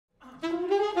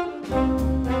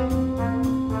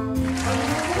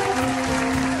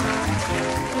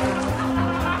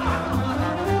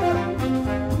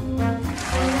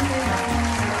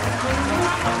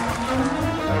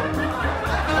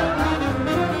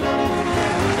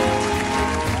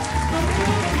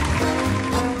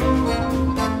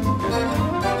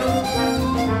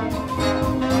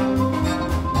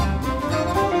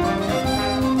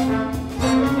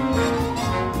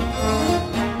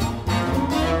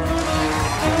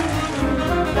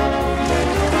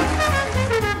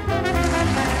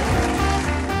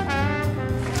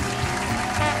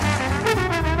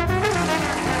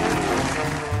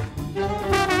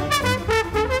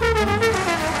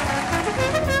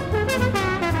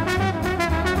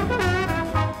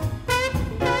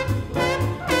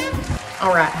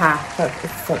All right, hi. Look,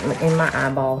 it's something in my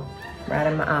eyeball. Right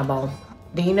in my eyeball.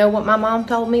 Do you know what my mom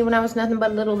told me when I was nothing but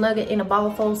a little nugget in a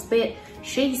ball full of spit?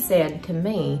 She said to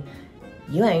me,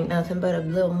 you ain't nothing but a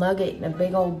little nugget in a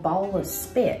big old ball of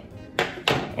spit.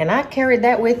 And I carried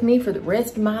that with me for the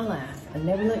rest of my life. I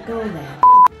never let go of that.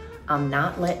 I'm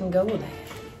not letting go of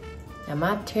that. Now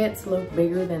my tits look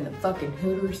bigger than the fucking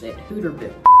Hooters at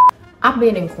Hooterville. I've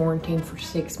been in quarantine for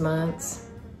 6 months,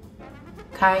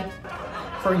 okay?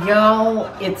 For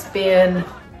y'all, it's been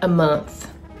a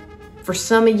month. For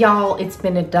some of y'all, it's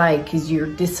been a day because you're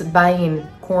disobeying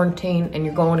quarantine and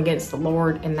you're going against the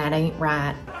Lord, and that ain't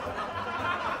right.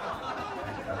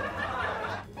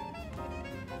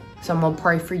 So I'm gonna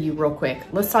pray for you real quick.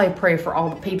 Let's say a prayer for all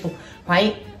the people who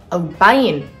ain't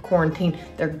obeying quarantine.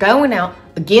 They're going out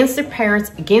against their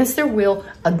parents, against their will,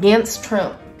 against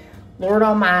Trump. Lord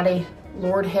Almighty,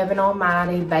 Lord Heaven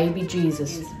Almighty, baby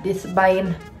Jesus,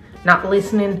 disobeying, not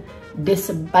listening,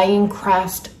 disobeying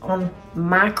Christ on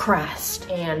my Christ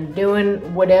and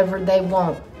doing whatever they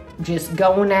want. Just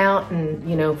going out and,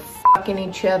 you know, fucking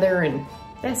each other, and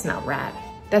that's not right.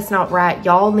 That's not right.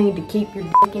 Y'all need to keep your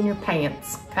dick in your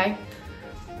pants, okay?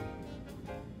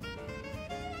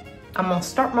 I'm gonna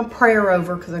start my prayer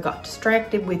over because I got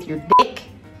distracted with your dick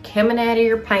coming out of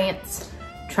your pants,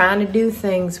 trying to do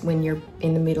things when you're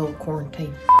in the middle of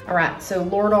quarantine. All right, so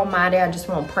Lord Almighty, I just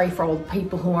want to pray for all the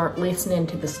people who aren't listening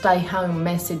to the stay home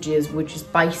messages, which is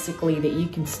basically that you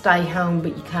can stay home,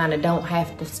 but you kind of don't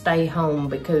have to stay home,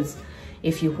 because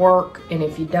if you work and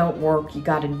if you don't work, you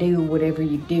got to do whatever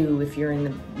you do if you're in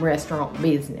the restaurant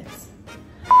business.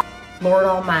 Lord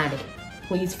Almighty,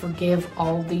 please forgive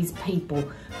all these people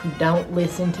who don't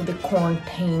listen to the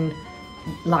quarantine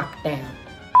lockdown.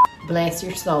 Bless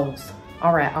your souls.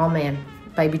 All right, amen.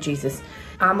 Baby Jesus,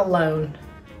 I'm alone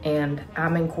and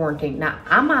I'm in quarantine. Now,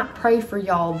 I might pray for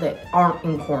y'all that aren't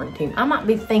in quarantine. I might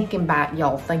be thinking about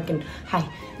y'all, thinking, hey,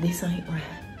 this ain't right.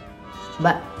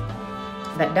 But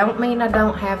that don't mean I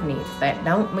don't have needs. That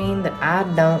don't mean that I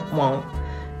don't want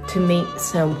to meet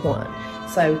someone.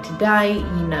 So today,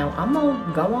 you know, I'm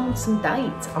gonna go on some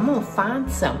dates. I'm gonna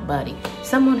find somebody,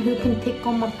 someone who can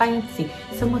tickle my fancy,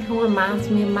 someone who reminds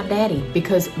me of my daddy,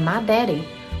 because my daddy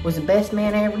was the best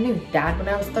man I ever knew. Died when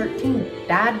I was 13.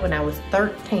 Died when I was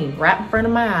 13, right in front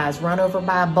of my eyes, run over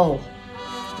by a bull.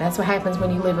 That's what happens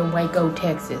when you live in Waco,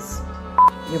 Texas.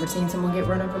 You ever seen someone get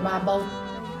run over by a bull?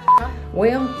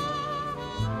 Well,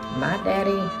 my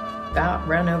daddy got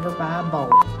run over by a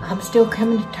bull. I'm still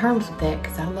coming to terms with that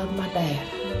because I love my dad.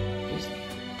 He just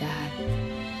died.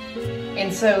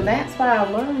 And so that's why I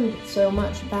learned so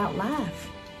much about life.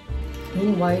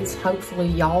 Anyways, hopefully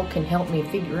y'all can help me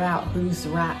figure out who's the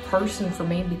right person for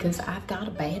me, because I've got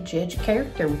a bad judge of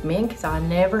character with men because I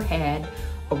never had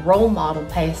a role model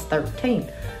past 13.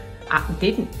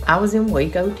 I was in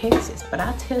Waco, Texas, but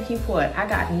I tell you what, I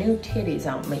got new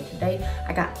titties on me today.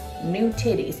 I got new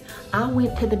titties. I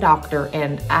went to the doctor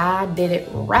and I did it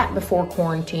right before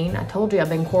quarantine. I told you I've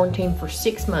been quarantined for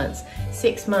 6 months.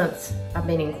 6 months I've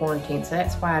been in quarantine, so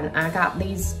that's why I got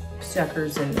these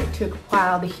suckers and it took a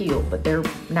while to heal, but they're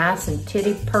nice and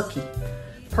perky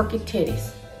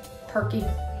titties. Perky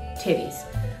titties.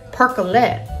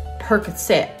 Percolette,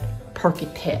 Percocet, perky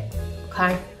tit,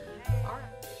 okay?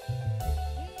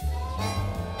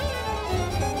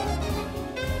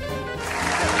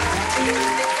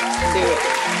 Do it.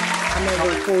 I'm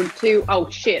gonna record too. Oh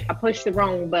shit, I pushed the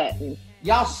wrong button.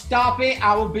 Y'all stop it.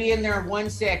 I will be in there in 1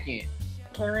 second.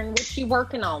 Karen, what's she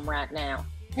working on right now?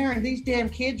 Karen, these damn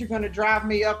kids are going to drive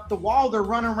me up the wall. They're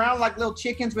running around like little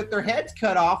chickens with their heads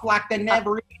cut off, like they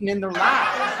never eaten in their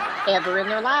lives. Ever in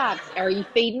their lives. Are you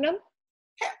feeding them?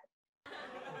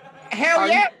 Hell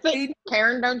yeah.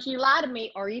 Karen, don't you lie to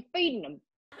me. Are you feeding them?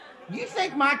 You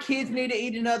think my kids need to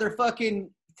eat another fucking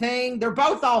thing? They're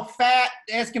both all fat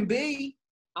as can be.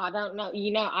 I don't know.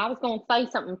 You know, I was going to say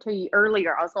something to you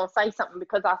earlier. I was going to say something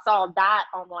because I saw a diet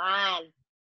online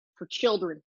for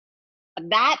children. A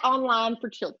diet online for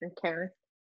children, Karen.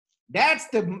 That's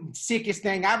the sickest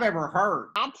thing I've ever heard.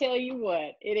 I tell you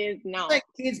what, it is not. I think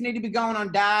kids need to be going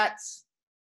on diets.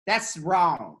 That's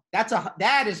wrong.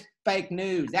 That is fake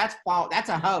news. That's false. That's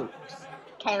a hoax.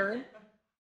 Karen,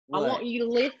 What? I want you to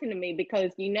listen to me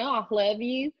because you know I love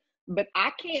you, but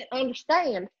I can't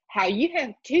understand how you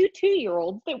have two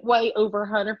 2-year-olds that weigh over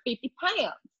 150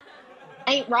 pounds.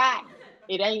 Ain't right.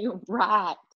 It ain't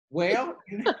right. Well,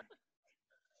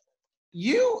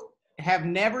 you have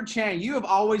never changed. You have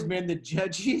always been the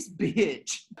judgiest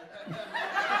bitch.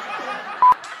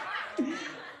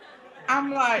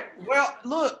 I'm like, well,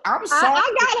 look, I'm sorry.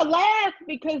 I gotta laugh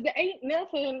because there ain't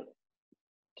nothing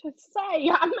to say.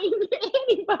 I mean,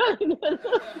 anybody that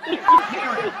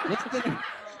looks at Karen,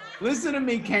 listen to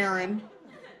me, Karen.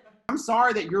 I'm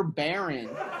sorry that you're barren.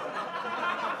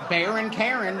 Barren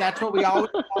Karen, that's what we always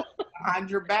call behind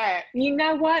your back. You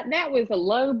know what? That was a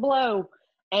low blow.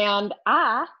 And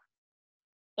I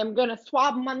am going to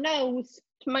swab my nose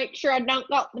to make sure I don't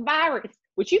got the virus,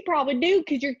 which you probably do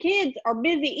because your kids are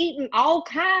busy eating all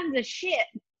kinds of shit.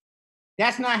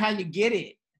 That's not how you get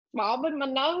it. Swabbing my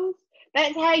nose?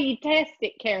 That's how you test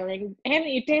it, Karen. Haven't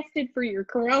you tested for your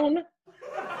corona?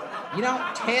 You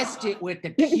don't test it with the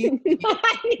cute.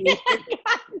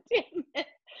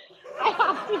 I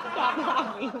have to stop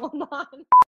laughing. Hold on.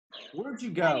 Where'd you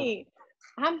go? Hey,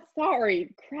 I'm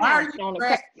sorry. Why are you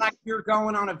dressed like you're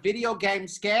going on a video game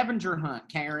scavenger hunt,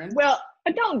 Karen? Well,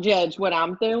 don't judge what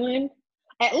I'm doing.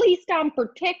 At least I'm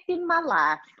protecting my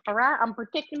life, all right? I'm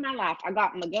protecting my life. I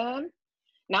got my gun.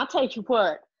 And I'll tell you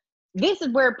what, this is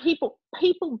where people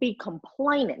be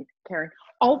complaining, Karen,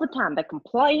 all the time. They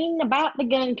complain about the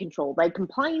gun control. They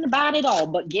complain about it all.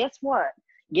 But guess what?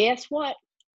 Guess what?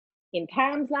 In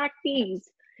times like these,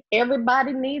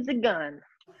 everybody needs a gun.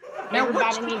 Now,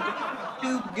 Everybody needs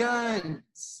two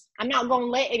guns. I'm not going to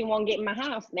let anyone get in my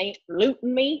house. They ain't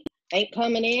looting me. They ain't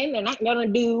coming in. They're not going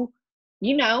to do,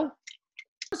 you know.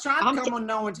 Someone's trying to come on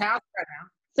no one's house right now.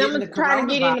 Someone's trying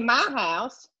to get into my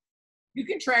house. You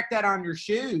can track that on your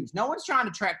shoes. No one's trying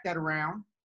to track that around.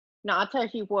 No, I'll tell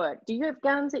you what. Do you have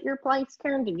guns at your place,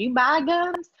 Karen? Did you buy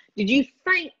guns? Did you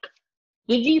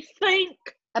think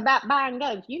about buying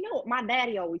guns? You know what my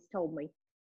daddy always told me?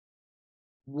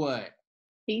 What?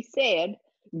 He said,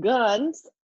 guns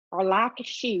are like a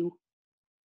shoe.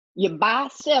 You buy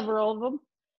several of them,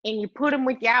 and you put them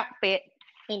with your outfit,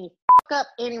 and you fuck up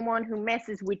anyone who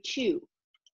messes with you.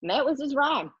 And that was his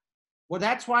rhyme. Well,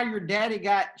 that's why your daddy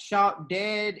got shot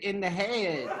dead in the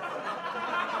head.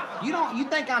 You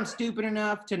think I'm stupid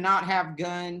enough to not have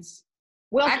guns?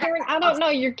 Well, Karen, I don't know.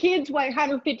 Your kids weigh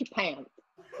 150 pounds.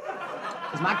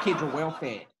 Because my kids are well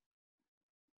fed.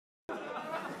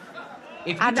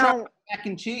 If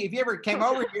you ever came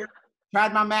over here,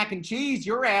 tried my mac and cheese,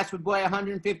 your ass would weigh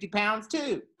 150 pounds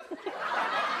too.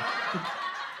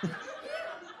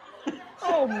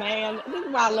 Oh man, this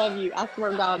is why I love you. I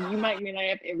swear to God, you make me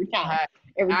laugh every time.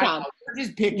 Every time. We're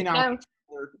just picking on each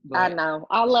other, I know.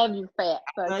 I love your fat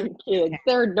fucking kids.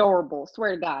 They're adorable.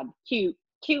 Swear to God. Cute.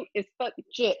 Cute as fucking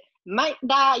shit. Might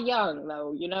die young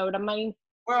though, you know what I mean?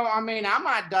 Well, I mean, I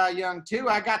might die young too.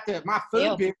 I got my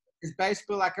food business is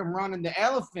basically like I'm running the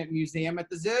elephant museum at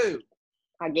the zoo.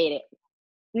 I get it.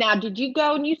 Now, did you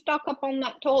go and you stock up on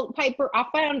that toilet paper? I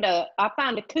found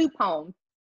a coupon.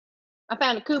 I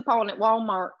found a coupon at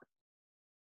Walmart.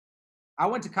 I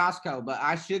went to Costco, but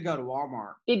I should go to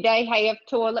Walmart. Did they have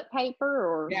toilet paper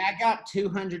or? Yeah, I got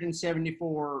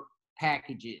 274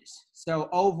 packages. So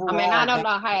overall, I mean, I don't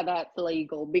know how that's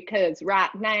legal because right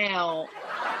now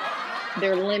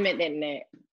they're limiting it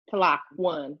to like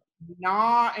one.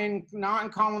 Not in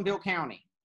Collinville County.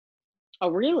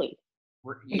 Oh, really?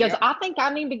 Because I think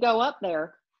I need to go up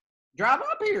there. Drive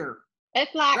up here.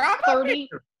 It's like 30.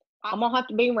 I'm going to have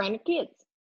to be around the kids.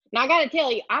 Now, I got to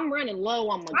tell you, I'm running low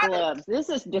on my gloves. This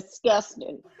is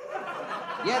disgusting.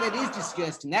 Yeah, that is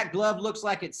disgusting. That glove looks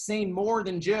like it's seen more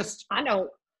than just I know.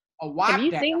 A wipe. Have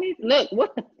you seen these? Look,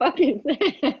 what the fuck is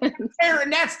that? Aaron,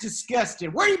 that's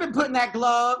disgusting. Where you been putting that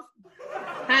glove?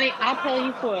 Honey, I'll tell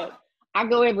you what. I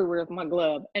go everywhere with my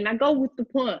glove, and I go with the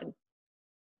pun.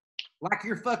 Like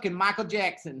you're fucking Michael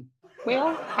Jackson.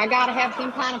 Well, I gotta have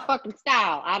some kind of fucking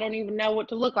style. I don't even know what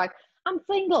to look like. I'm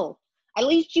single. At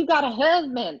least you got a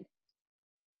husband.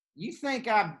 You think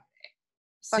I've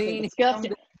seen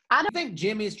disgusting? I don't think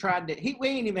Jimmy's tried to. We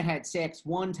ain't even had sex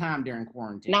one time during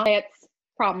quarantine. No, that's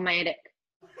problematic.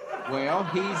 Well,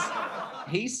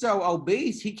 he's so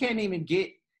obese he can't even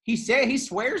get. He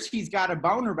swears he's got a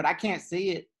boner, but I can't see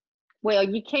it. Well,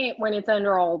 you can't when it's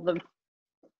under all the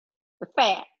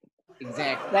fat.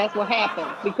 Exactly. That's what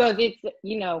happens because it's,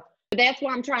 that's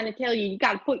why I'm trying to tell you, you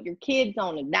got to put your kids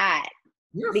on a diet.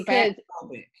 You're fat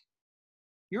phobic.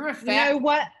 You're a fat. You know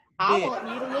what? I want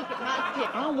you to look at my kid.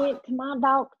 I went to my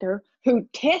doctor who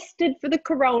tested for the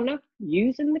corona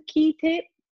using the Q-tip.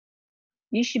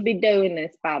 You should be doing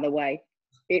this, by the way.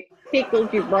 It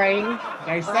tickles your brain.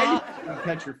 They say you don't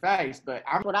touch your face, but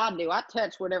that's what I do. I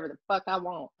touch whatever the fuck I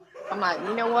want. I'm like,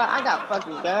 you know what? I got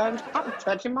fucking guns. I'm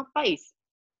touching my face.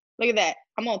 Look at that.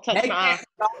 I'm going to touch my eye.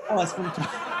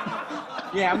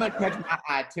 Yeah, I'm going to touch my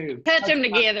eye, too. Touch them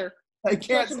together. They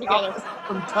can't stop us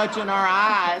from touching our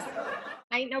eyes.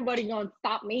 Ain't nobody going to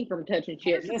stop me from touching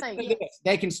shit.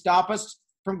 They can stop us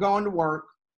from going to work.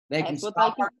 They can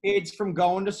stop our kids from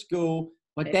going to school.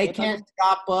 But they can't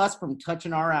stop us from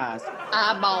touching our eyes.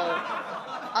 Eyeball.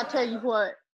 I'll tell you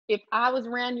what, if I was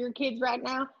around your kids right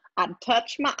now, I'd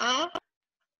touch my eye.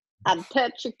 I'd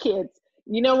touch your kids.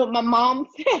 You know what my mom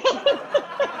said?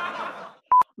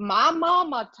 My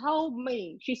mama told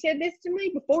me, she said this to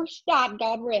me before she died,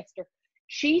 God rest her.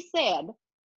 She said,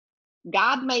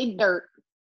 God made dirt,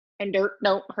 and dirt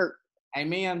don't hurt.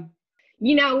 Amen.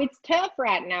 You know, it's tough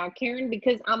right now, Karen,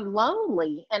 because I'm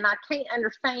lonely, and I can't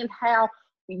understand how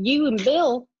you and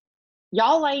Bill,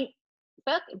 y'all ain't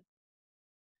fucking.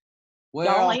 Well,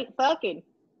 y'all ain't fucking.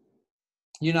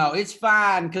 You know, it's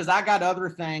fine because I got other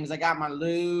things. I got my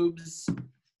lubes.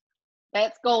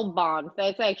 That's Gold Bond.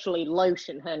 That's actually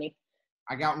lotion, honey.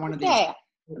 I got one of these. Yeah,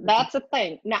 that's a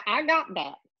thing. Now, I got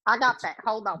that.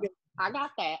 Hold on. I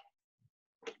got that.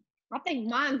 I think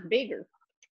mine's bigger.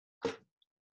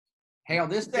 Hell,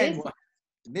 this thing was.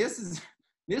 This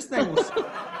thing was.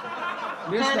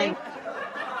 This honey, thing.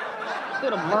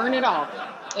 It'll burn it off.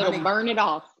 It'll burn it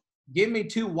off. Give me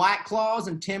 2 White Claws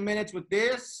in 10 minutes with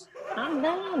this. I'm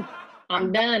done.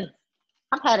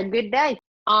 I've had a good day.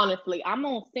 Honestly, I'm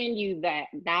going to send you that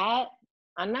diet.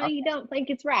 I know you don't think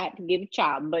it's right to give a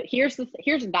child, but here's a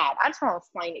diet. I just want to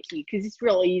explain it to you because it's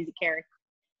real easy, Karen.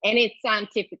 And it's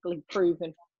scientifically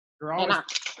proven. And I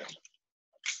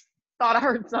thought I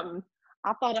heard something.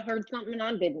 And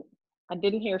I didn't. I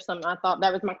didn't hear something. I thought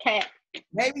that was my cat.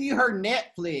 Maybe you heard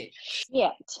Netflix.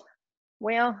 Shit.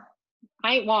 Well,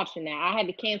 I ain't watching that. I had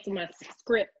to cancel my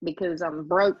script because I'm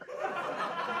broke.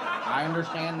 I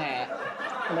understand that.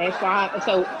 And that's why.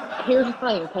 So here's the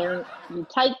thing, Karen. You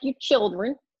take your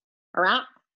children, all right,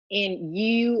 and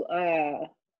you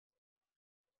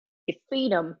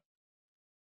feed them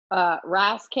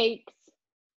rice cakes.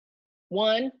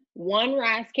 One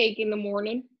rice cake in the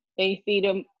morning. Then you feed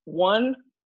them 1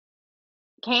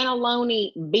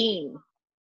 cannelloni bean.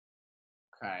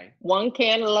 Okay. 1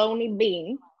 cannelloni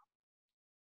bean.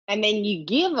 And then you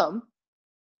give them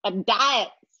a diet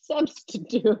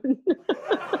substitute.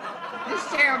 This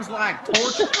sounds like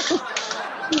torture.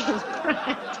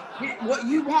 What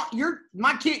you want?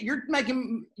 My kid. You're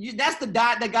making. That's the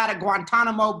diet they got at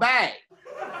Guantanamo Bay.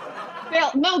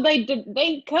 Well, no,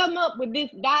 they come up with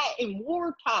this diet in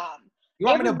wartime.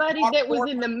 Everybody that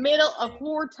was in the middle of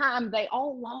wartime, they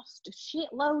all lost a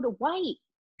shitload of weight.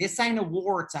 This ain't a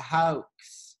war; it's a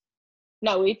hoax.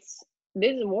 No, this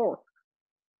is a war.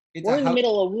 We're in the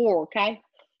middle of war, okay?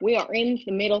 We are in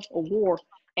the middle of war.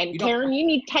 And Karen, you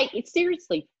need to take it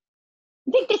seriously.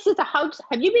 You think this is a hoax?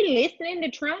 Have you been listening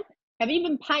to Trump? Have you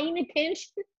been paying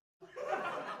attention?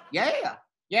 Yeah.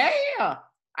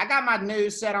 I got my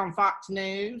news set on Fox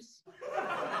News.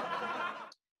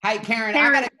 Hey, Karen,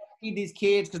 I gotta feed these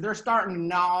kids because they're starting to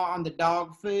gnaw on the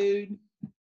dog food.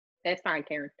 That's fine,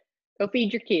 Karen. Go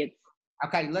feed your kids.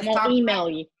 Okay, let's talk. I'll email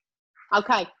you.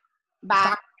 Okay, bye.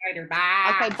 Talk later.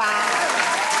 Bye. Okay,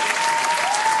 bye.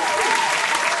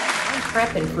 I'm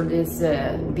prepping for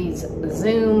these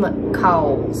Zoom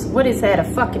calls. What is that? A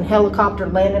fucking helicopter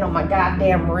landing on my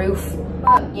goddamn roof?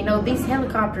 You know, these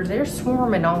helicopters, they're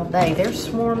swarming all day.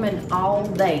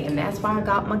 And that's why I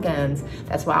got my guns.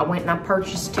 That's why I went and I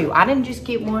purchased 2. I didn't just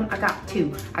get 1, I got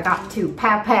 2.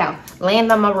 Pow, pow.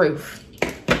 Land on my roof.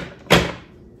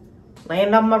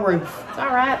 Land on my roof. It's all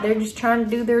right. They're just trying to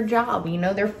do their job. You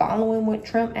know, they're following what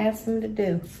Trump asked them to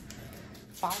do.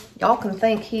 Y'all can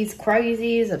think he's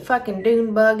crazy as a fucking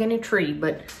dune bug in a tree,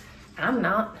 but I'm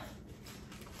not.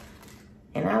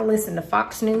 And I listen to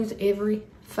Fox News every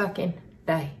fucking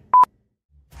day.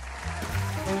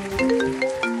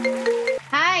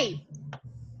 Hey,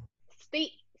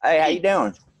 Steve. Hey, how you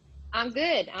doing? I'm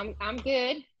good. I'm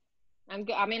good.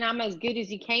 I mean, I'm as good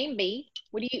as you can be.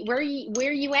 Where are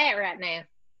you at right now?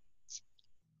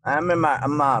 I'm in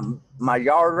my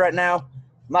yard right now.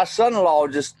 My son-in-law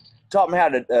just taught me how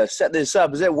to set this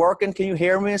up. Is it working? Can you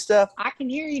hear me and stuff? I can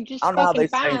hear you just I don't know how fucking these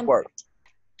fine. things work.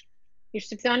 Your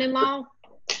son-in-law?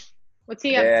 What's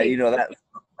he up to? Yeah, you know that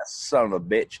son of a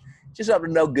bitch. Just up to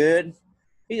no good.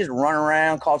 He just run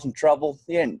around, causing trouble.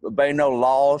 He ain't obey no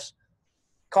laws.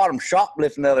 Caught him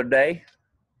shoplifting the other day.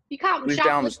 You caught him We was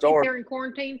down the shoplifting store. during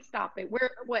quarantine? Stop it.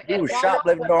 What? He was Walmart?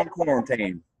 shoplifting during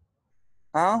quarantine.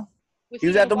 Huh? He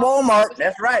was he at the Walmart.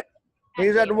 That's right. He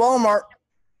was at the Walmart.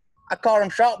 I caught him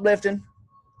shoplifting.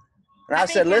 And I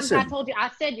said, listen. I told you, I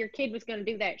said your kid was going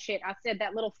to do that shit. I said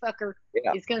that little fucker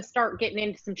is going to start getting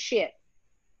into some shit.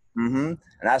 Mm-hmm.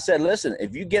 And I said, listen,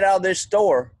 if you get out of this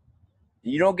store,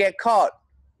 you don't get caught,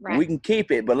 we can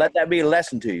keep it, but let that be a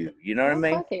lesson to you. You know what I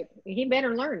mean? Fuck it. He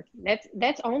better learn.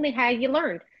 That's only how you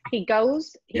learn. He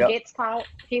goes, he gets caught,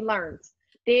 he learns.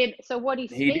 So what he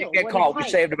He did steal? get What caught. We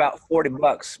saved about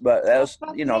 $40, but that was,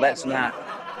 fuck that's yeah, not.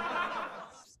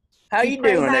 How Did you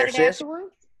pray doing about there, it sis?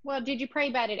 afterwards? Well, did you pray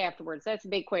about it afterwards? That's a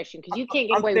big question because you can't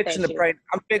get I'm away with that fixing to shit. pray.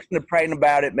 I'm fixing to pray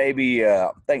about it. Maybe I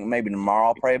think maybe tomorrow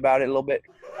I'll pray about it a little bit.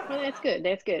 Well, that's good.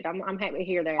 That's good. I'm happy to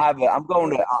hear that. I'm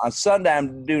going to on Sunday.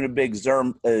 I'm doing a big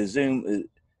Zoom. It's the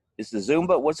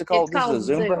Zumba. What's it called? It's called This is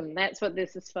a Zumba. Zoom. That's what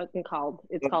this is fucking called.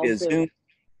 It's It'll called be Zoom.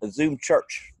 a Zoom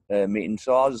church meeting.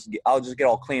 So I'll just get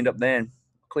all cleaned up then.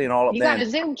 Clean all up You then. got a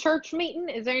Zoom church meeting?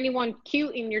 Is there anyone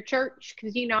cute in your church?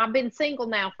 Because I've been single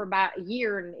now for about a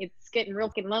year, and it's getting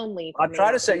real lonely. I'll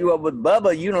try to set you up with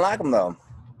Bubba. You don't like him though.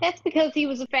 That's because he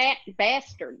was a fat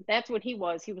bastard. That's what he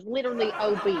was. He was literally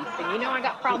obese, and I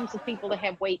got problems with people that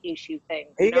have weight issue things.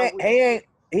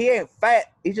 He ain't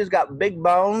fat. He's just got big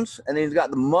bones, and he's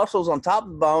got the muscles on top of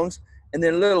the bones, and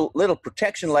then a little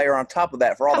protection layer on top of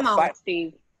that for all the fat.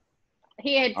 Steve.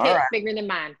 He had tits bigger than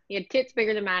mine. He had tits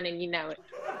bigger than mine, and you know it.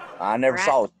 I never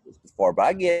saw this before, but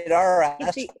I get it. All right,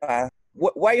 that's fine.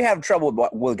 Why are you having trouble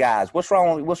with guys? What's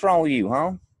wrong with you,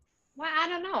 huh? Well, I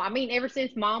don't know. I mean, ever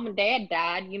since Mom and Dad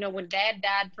died, when Dad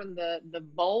died from the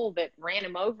bull that ran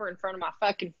him over in front of my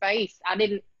fucking face,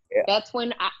 that's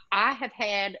when I have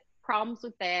had problems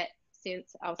with that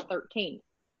since I was 13.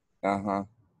 Uh-huh.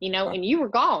 And you were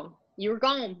gone. You were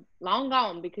gone, long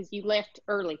gone, because you left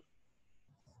early.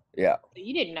 Yeah. So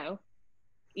you didn't know.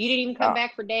 You didn't even come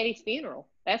back for Daddy's funeral.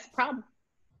 That's the problem.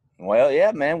 Well,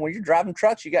 yeah, man. When you're driving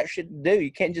trucks, you got shit to do.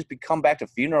 You can't just come back to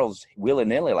funerals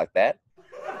willy-nilly like that.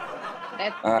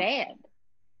 That's Dad.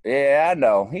 Yeah, I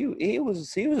know. He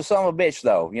was a son of a bitch,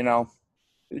 though. He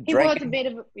was a bit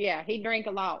of he drank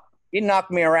a lot. He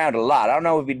knocked me around a lot. I don't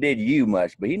know if he did you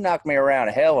much, but he knocked me around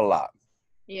a hell of a lot.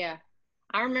 Yeah.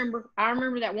 I remember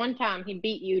that one time he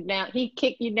beat you down. He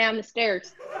kicked you down the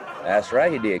stairs. That's right.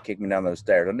 He did kick me down those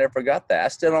stairs. I never forgot that. I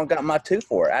still don't got my tooth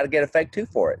for it. I had to get a fake tooth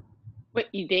for it.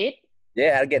 What, you did?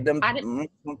 Yeah, I had to get them.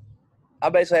 I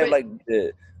basically had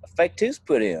a fake tooth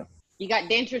put in. You got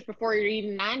dentures before you're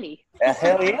even 90.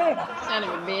 Hell yeah. Son of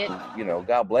a bitch.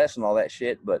 God bless and all that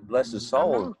shit, but bless his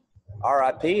soul.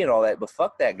 R.I.P. and all that, but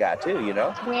fuck that guy too,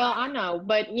 Well, I know,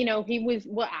 but he was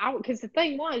because the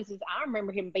thing was I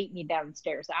remember him beating you down the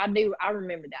stairs. I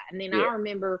remember that, and then I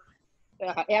remember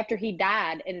after he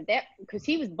died, and that because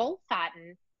he was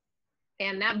bullfighting,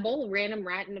 and that bull ran him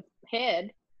right in the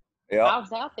head. Yeah, I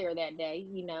was out there that day,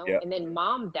 and then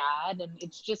Mom died, and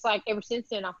it's just like ever since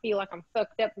then I feel like I'm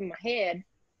fucked up in my head.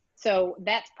 So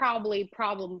that's probably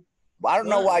problem. I don't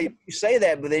know why you say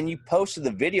that, but then you posted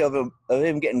the video of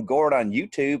him getting gored on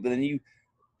YouTube, and then you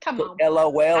put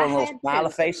LOL and little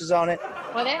smiley faces on it.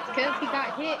 Well, that's because he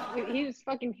got hit. He was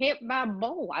fucking hit by a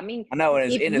bull. I mean, I know,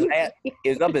 and his ass, it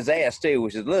was up his ass too,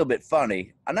 which is a little bit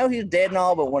funny. I know he's dead and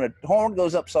all, but when a horn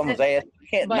goes up someone's ass, you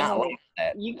can't not laugh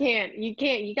at that. You can't. You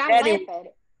gotta laugh at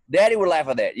it. Daddy would laugh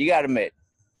at that. You gotta admit.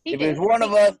 If it was one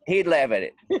of us, he'd laugh at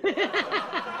it. He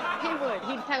would.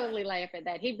 He'd totally laugh at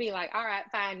that. He'd be like, all right,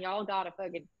 fine. Y'all got a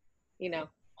fucking,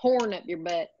 horn up your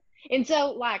butt. And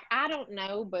so, I don't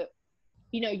know, but,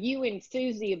 you and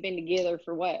Susie have been together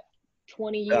for what,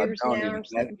 20 years now or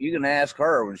something? You can ask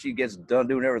her when she gets done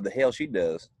doing whatever the hell she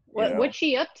does. What's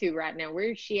she up to right now?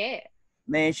 Where is she at?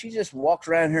 Man, she just walks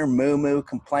around here moo-moo,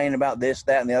 complaining about this,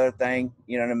 that, and the other thing.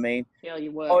 You know what I mean? Tell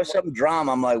you what. Always some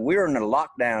drama. I'm like, we're in a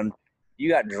lockdown. You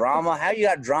got drama? How you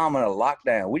got drama in a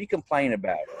lockdown? What do you complain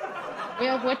about?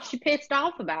 Well, what's she pissed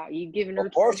off about? You giving her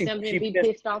something to be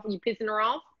pissed off? You pissing her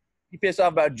off? You pissed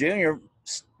off about Junior.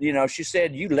 She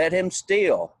said you let him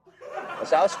steal.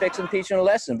 So I was fixing to teach him a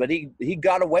lesson, but he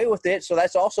got away with it. So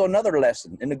that's also another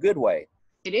lesson in a good way.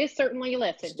 It is certainly a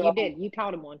lesson. You did. You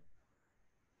taught him one.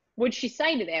 What'd she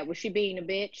say to that? Was she being a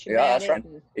bitch? Yeah, that's right.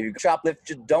 If you shoplift,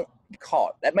 just don't be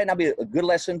caught. That may not be a good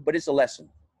lesson, but it's a lesson.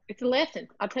 It's a lesson.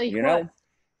 I'll tell you what.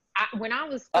 When I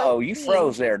was 13, oh, you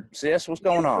froze there, sis. What's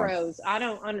going on? Froze. I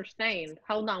don't understand.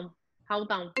 Hold on. You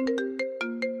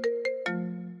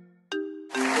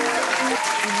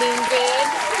doing good?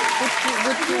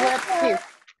 What you up to?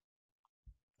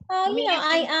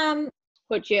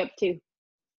 What you up to?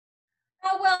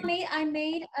 Oh well, I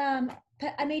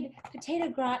made potato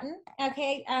gratin.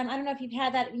 Okay, I don't know if you've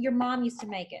had that. Your mom used to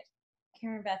make it.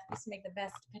 Karen Beth used to make the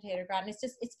best potato gratin.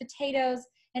 It's potatoes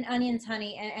and onions,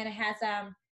 honey, and it has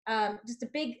just a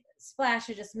big splash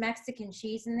of just Mexican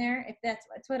cheese in there. If that's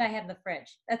what I have in the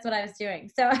fridge. That's what I was doing.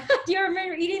 So do you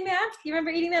remember eating that? Do you remember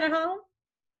eating that at home?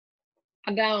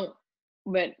 I don't,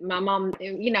 but my mom,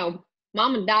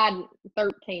 Mama died at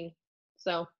 13,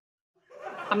 so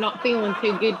I'm not feeling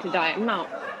too good today. I'm not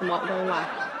gonna lie.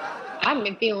 I haven't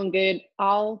been feeling good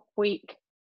all week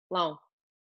long.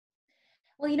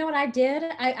 Well, you know what I did?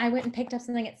 I went and picked up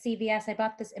something at CVS. I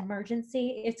bought this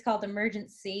emergency. It's called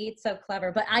Emergency. It's so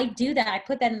clever. But I do that. I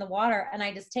put that in the water and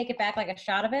I just take it back like a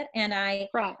shot of it. And I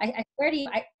swear to you,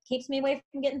 it keeps me away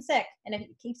from getting sick. And it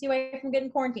keeps you away from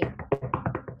getting quarantined.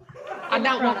 I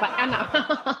don't want that. I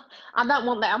know. I don't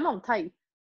want that. I'm going to tell you.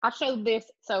 I showed this.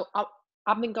 So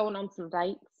I've been going on some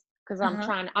dates because I'm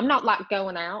not like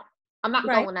going out. I'm not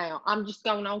going out. I'm just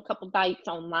going on a couple dates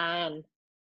online.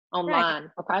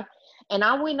 Okay? And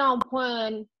I went on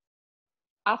one,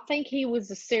 I think he was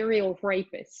a serial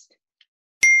rapist.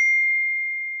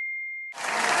 Yeah,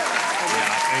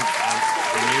 I think,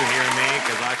 can you hear me?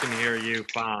 Because I can hear you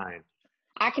fine.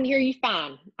 I can hear you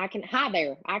fine. Hi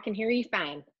there. I can hear you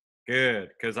fine.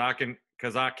 Good, because I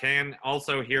can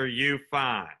also hear you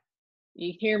fine.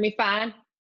 You hear me fine?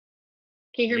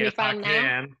 Can you hear me fine now?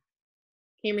 Can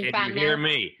you hear me fine now? Can you hear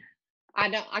me?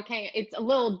 I can't. It's a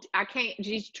little, I can't.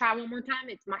 Just try one more time.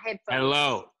 It's my headphones.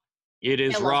 Hello. It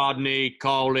is Rodney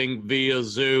calling via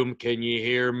Zoom. Can you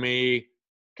hear me?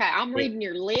 Okay, I'm reading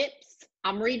your lips.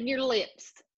 Can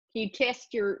you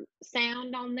test your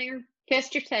sound on there?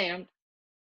 Test your sound.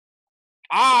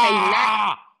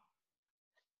 Ah!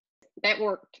 That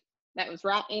worked. That was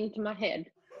right into my head.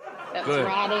 Good.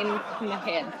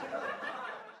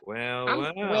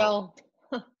 Well.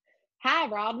 Hi,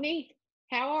 Rodney.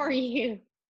 How are you?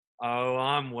 Oh,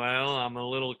 I'm well. I'm a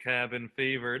little cabin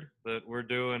fevered, but we're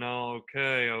doing all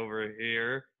okay over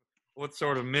here. What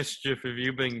sort of mischief have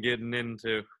you been getting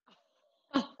into?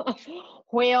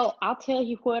 Well, I'll tell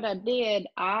you what I did.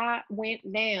 I went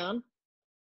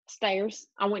downstairs.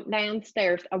 I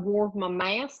wore my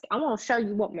mask. I want to show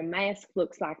you what my mask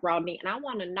looks like, Rodney, and I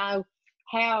want to know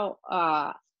how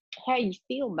you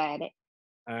feel about it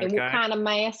and what kind of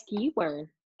mask you wearing.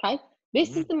 Okay.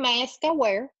 This is the mask I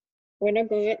wear when I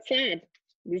go outside.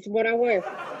 This is what I wear.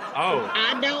 Oh.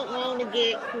 I don't want to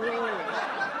get corona.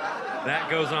 That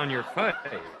goes on your face.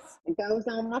 It goes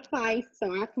on my face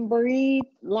so I can breathe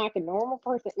like a normal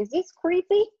person. Is this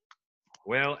creepy?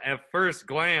 Well, at first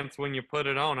glance, when you put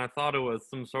it on, I thought it was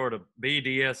some sort of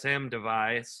BDSM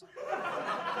device.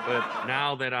 But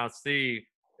now that I see,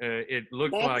 it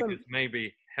looks like it's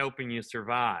maybe helping you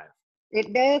survive.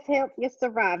 It does help you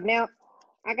survive. Now,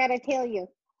 I gotta tell you,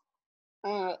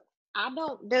 I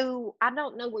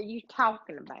don't know what you're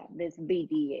talking about, this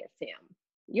BDSM.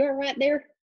 You're right there?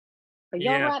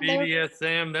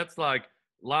 BDSM, that's like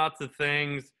lots of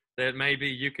things that maybe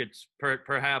you could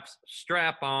perhaps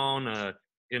strap on a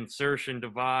insertion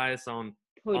device onto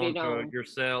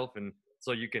yourself, and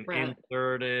so you can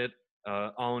insert it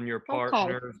on your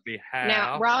partner's behalf.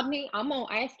 Now, Rodney, I'm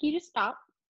gonna ask you to stop.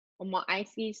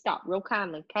 Real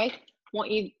kindly, okay? I want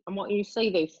you to see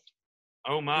this.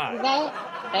 Oh my! See that?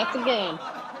 That's a gun.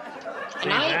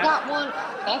 And I ain't got one.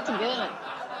 That's a gun.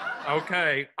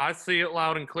 Okay, I see it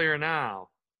loud and clear now.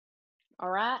 All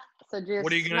right. So just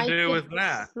what are you gonna do with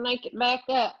that? Snake it back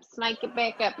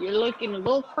up. You're looking a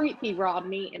little creepy,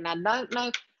 Rodney, and I don't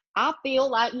know. I feel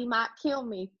like you might kill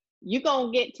me. You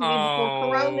gonna get to me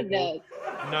before Corona does.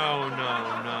 No.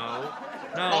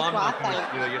 I'm not gonna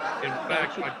kill you. In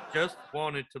fact, I just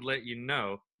wanted to let you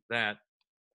know that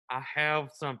I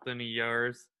have something of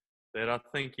yours that I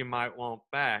think you might want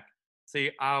back.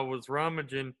 See, I was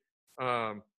rummaging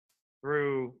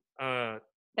through That's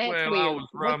weird.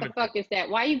 What the fuck is that?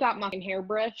 Why you got my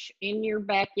hairbrush in your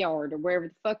backyard or wherever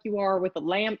the fuck you are with a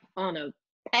lamp on a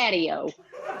patio?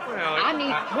 Well,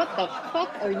 what the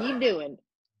fuck are you doing?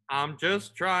 I'm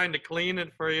just trying to clean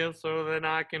it for you so that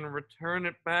I can return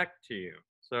it back to you.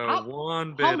 So Hold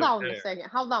on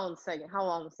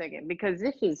a second, because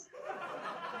this is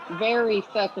very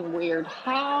fucking weird.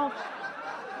 I'm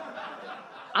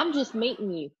just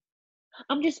meeting you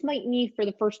for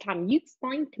the first time. You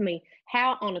explained to me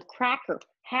how on a cracker,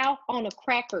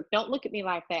 don't look at me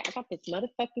like that. I got this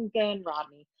motherfucking gun,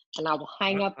 Rodney, and I will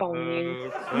hang up on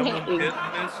you.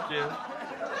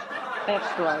 That's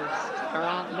gross. All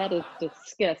right, that is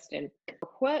disgusting.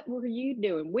 What were you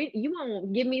doing? You want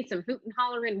to give me some hoot and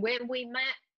hollering when we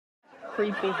met?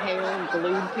 Creepy hair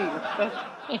glued to your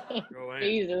fucking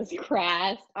Jesus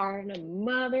Christ on a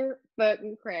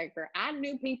motherfucking cracker. I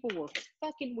knew people were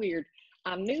fucking weird.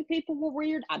 I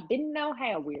didn't know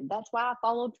how weird. That's why I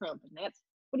followed Trump. And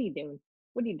what are you doing?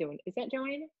 Is that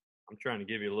Joanna? I'm trying to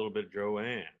give you a little bit of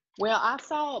Joanne. Well, I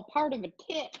saw a part of a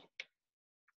tit.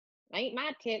 Ain't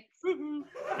my tits.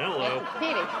 Hello. That's a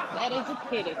titty. That is a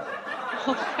titty.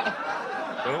 Okay.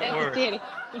 Don't worry. A titty.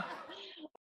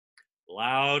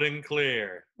 Loud and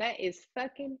clear. That is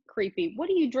fucking creepy. What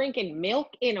are you drinking? Milk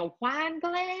in a wine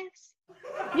glass?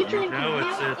 You drinking milk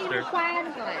in a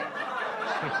wine glass?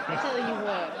 I tell you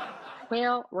what.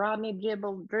 Well, Rodney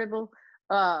Dribble.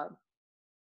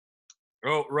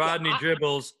 Rodney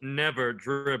Dribbles never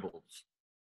dribbles.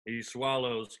 He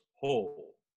swallows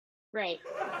whole. Right.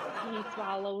 He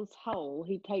swallows whole.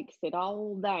 He takes it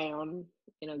all down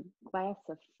in a glass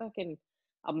of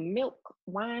a milk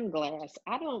wine glass.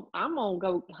 I'm gonna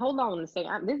go, hold on a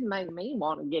second. This made me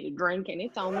want to get a drink, and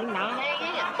it's only 9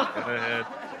 a.m. Go ahead.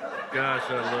 Gosh,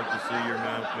 I'd love to see your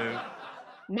mouth move.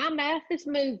 My mouth is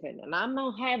moving, and I'm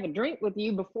gonna have a drink with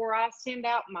you before I send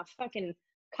out my fucking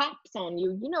cops on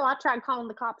you. You know, I tried calling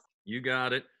the cops. You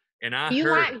got it. And I Do you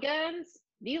heard. like guns?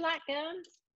 Do you like guns?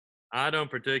 I don't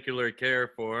particularly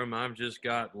care for them. I've just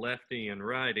got lefty and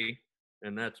righty,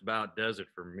 and that's about does it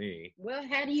for me. Well,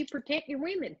 how do you protect your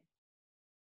women?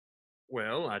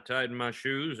 Well, I tighten my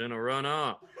shoes and I run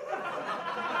off.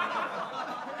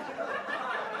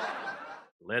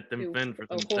 Let them fend for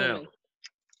themselves.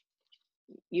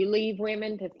 You leave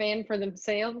women to fend for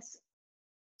themselves?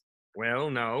 Well,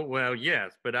 no. Well,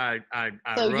 yes, but I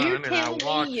so run you're and I telling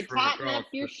watch me you from tighten across up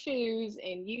your shoes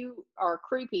and you are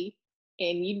creepy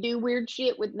and you do weird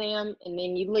shit with them and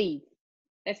then you leave.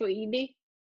 That's what you do?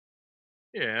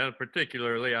 Yeah,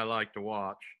 particularly I like to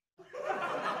watch.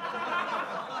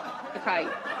 Okay,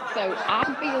 so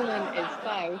I'm feeling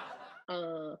as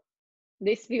though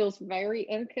this feels very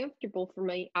uncomfortable for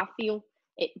me. I feel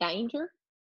at danger.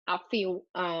 I feel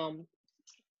I'm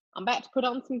about to put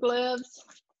on some gloves.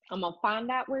 I'm gonna find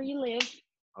out where you live.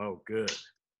 Oh, good.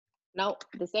 No,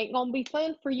 this ain't gonna be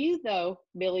fun for you though,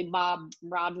 Billy Bob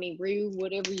Rodney Roo,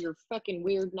 whatever your fucking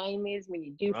weird name is when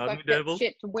you do Rodney fucked Devil? up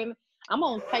shit to women. I'm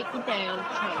gonna take you down to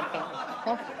Chinatown.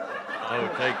 Okay? Oh,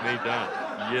 take me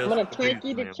down. Yes, I'm gonna please, take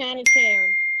you to ma'am.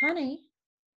 Chinatown. Honey.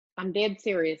 I'm dead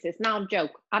serious. It's not a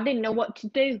joke. I didn't know what to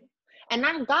do. And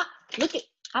I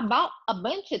bought a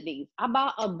bunch of these. I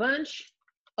bought a bunch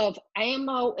of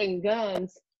ammo and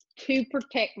guns to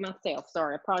protect myself.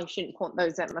 Sorry, I probably shouldn't point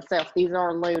those at myself. These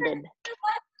are loaded.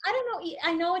 I don't know.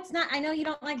 I know it's not. I know you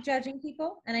don't like judging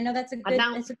people, and I know that's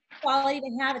it's a quality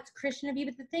to have. It's Christian of you,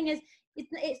 but the thing is,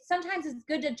 sometimes it's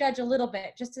good to judge a little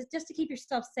bit, just to keep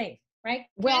yourself safe, right?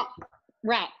 Well,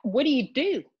 right. What do you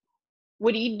do?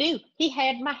 What do you do? He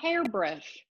had my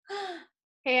hairbrush.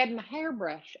 He had my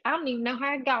hairbrush. I don't even know how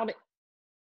I got it.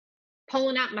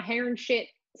 Pulling out my hair and shit,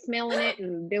 smelling it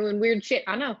and doing weird shit.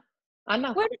 I know. I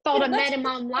thought I met him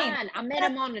online. I met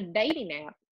him on a dating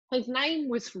app. His name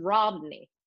was Rodney.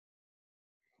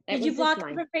 Did you block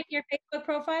him from your Facebook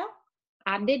profile?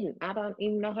 I didn't. I don't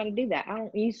even know how to do that. I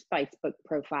don't use Facebook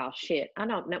profile shit. I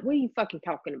don't know. What are you fucking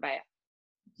talking about?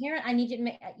 Karen,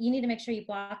 you need to make sure you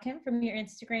block him from your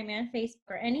Instagram and Facebook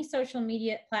or any social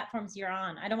media platforms you're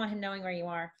on. I don't want him knowing where you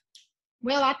are.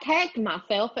 Well, I tagged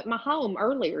myself at my home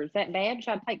earlier. Is that bad?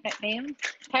 Should I take that down?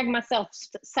 Tag myself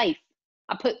safe.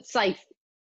 I put safe.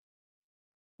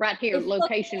 Right here,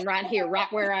 location right here,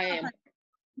 right where I am.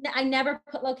 I never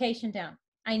put location down.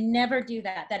 I never do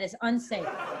that. That is unsafe.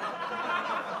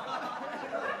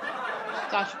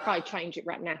 So I should probably change it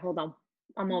right now. Hold on.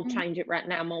 I'm going to change it right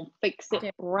now. I'm going to fix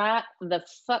it right the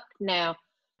fuck now.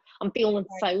 I'm feeling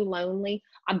so lonely.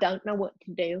 I don't know what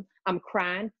to do. I'm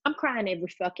crying. I'm crying every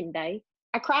fucking day.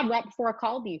 I cried right before I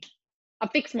called you. I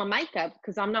fixed my makeup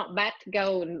because I'm not about to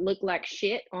go and look like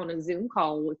shit on a Zoom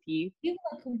call with you. You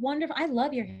look wonderful. I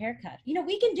love your haircut. You know,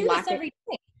 we can do this every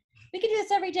day. We can do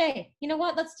this every day. You know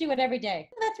what? Let's do it every day.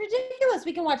 That's ridiculous.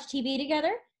 We can watch TV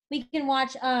together. We can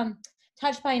watch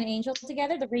Touched by an Angel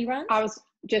together, the reruns. I was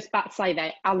just about to say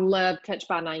that. I love Touched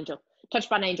by an Angel. Touched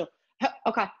by an Angel.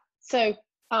 Okay. So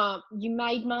you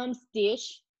made Mom's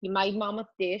dish. You made Mama's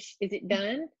dish. Is it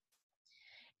done?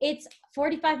 It's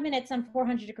 45 minutes on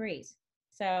 400 degrees.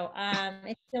 So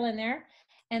it's still in there.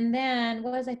 And then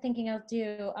what was I thinking I'll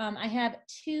do? I have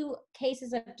 2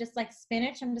 cases of just like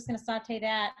spinach. I'm just going to saute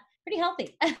that. Pretty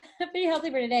healthy. Pretty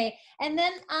healthy for today. And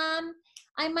then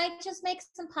I might just make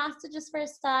some pasta just for a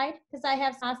side because I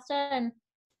have pasta and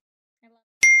I love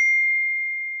it.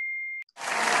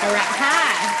 All right. Hi.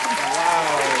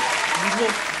 Wow. You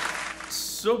look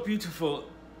so beautiful.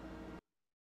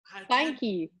 Thank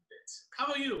you.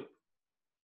 How are you?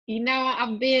 You know,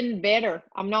 I've been better.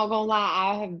 I'm not gonna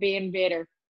lie, I have been better.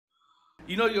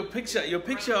 You know, your picture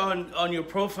on your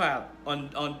profile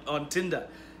on Tinder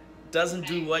doesn't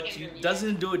do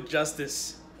it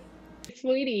justice.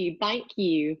 Sweetie, thank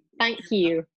you. Thank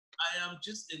you. I am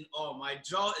just in awe. My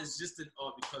jaw is just in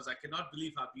awe because I cannot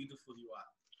believe how beautiful you are.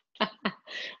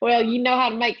 Well, you know how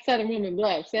to make Southern women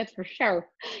blush, that's for sure.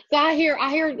 So I hear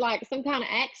like some kind of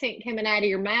accent coming out of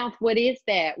your mouth. What is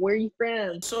that? Where are you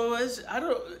from? So I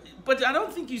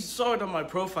don't think you saw it on my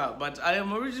profile, but I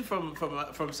am originally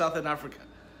from Southern Africa.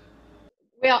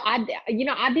 Well, I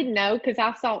didn't know because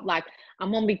I thought like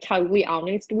I'm gonna be totally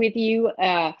honest with you.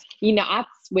 I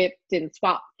swapped and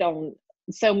swapped on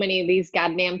so many of these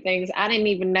goddamn things. I didn't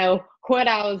even know what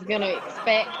I was gonna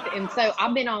expect, and so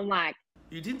I've been on like.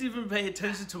 You didn't even pay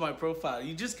attention to my profile.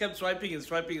 You just kept swiping and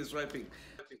swiping and swiping.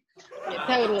 Yeah,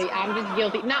 totally. I'm just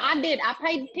guilty. No, I did. I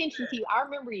paid attention to you. I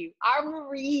remember you. I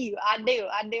do.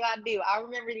 I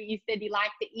remember that you said you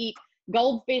like to eat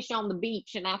goldfish on the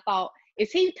beach, and I thought,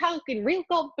 is he talking real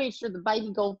goldfish or the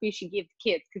baby goldfish you give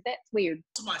the kids? Because that's weird.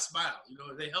 To my smile,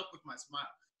 they help with my smile.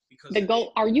 Because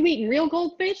are you eating real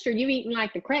goldfish or are you eating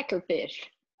like the cracker fish?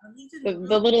 The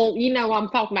little, I'm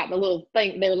talking about the little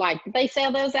thing. They're like, do they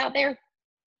sell those out there?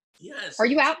 Yes. Are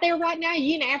you out there right now? Are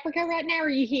you in Africa right now or are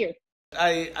you here?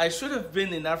 I should have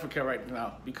been in Africa right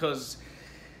now because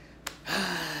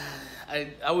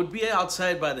I would be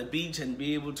outside by the beach and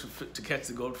be able to catch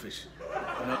the goldfish.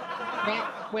 Right.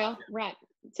 Well, right.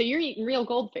 So you're eating real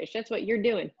goldfish. That's what you're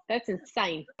doing. That's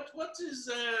insane.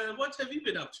 What have you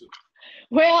been up to?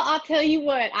 Well, I'll tell you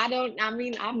what.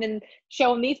 I've been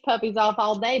showing these puppies off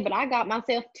all day, but I got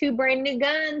myself 2 brand new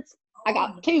guns. I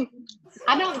got 2.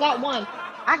 I don't got 1.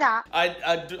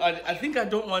 I think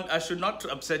I should not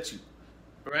upset you,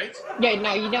 right? Yeah,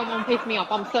 no, you don't want to piss me off.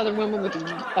 I'm a Southern woman with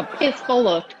a fistful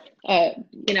of,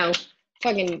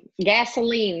 fucking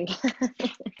gasoline.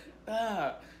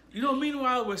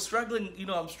 Meanwhile we're struggling.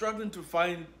 I'm struggling to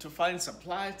find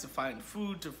supplies, to find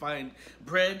food, to find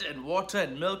bread and water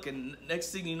and milk. And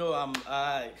next thing you know,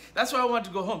 that's why I want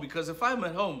to go home, because if I'm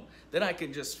at home, then I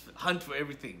can just hunt for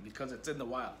everything because it's in the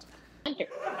wild. Hunter.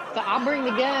 So I'll bring the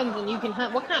guns and you can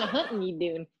hunt. What kind of hunting you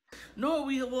doing? No,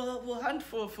 we'll hunt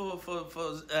for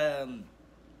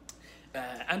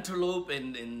antelope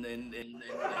and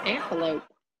antelope.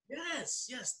 Yes.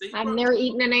 I've never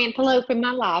eaten an antelope in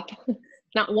my life.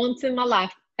 Not once in my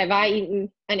life have I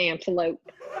eaten an antelope.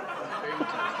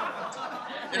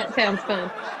 That sounds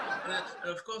fun.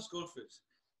 And of course, goldfish.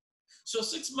 So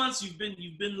 6 months you've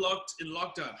been locked in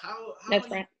lockdown. How That's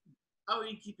right. How are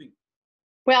you keeping?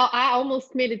 Well, I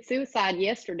almost committed suicide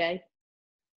yesterday.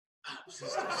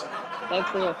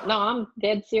 That's real. No, I'm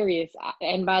dead serious.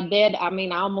 And by dead, I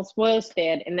mean I almost was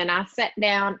dead. And then I sat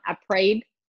down, I prayed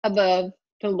above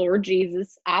to Lord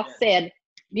Jesus. I said,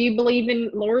 do you believe in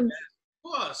Lord?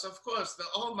 Of course. The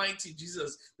Almighty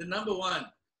Jesus, the number one.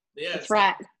 Yes. That's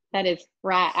right. That is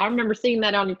right. I remember seeing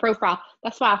that on your profile.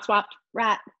 That's why I swapped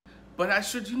right. But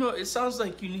it sounds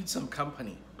like you need some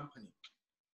company.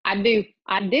 I do.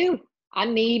 I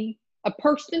need a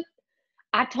person.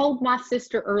 I told my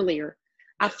sister earlier,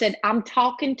 I said, I'm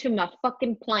talking to my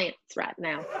fucking plants right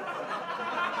now.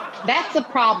 That's a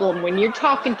problem when you're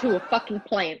talking to a fucking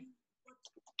plant.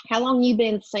 How long you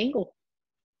been single?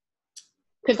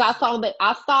 Because I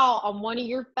saw on one of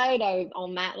your photos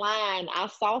on that line, I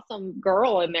saw some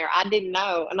girl in there I didn't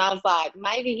know. And I was like,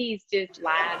 maybe he's just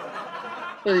lying.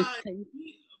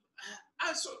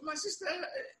 So my sister,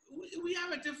 we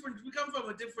come from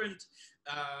a different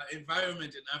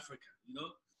environment in Africa,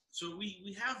 So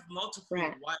we have multiple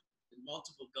wives and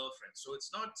multiple girlfriends. So it's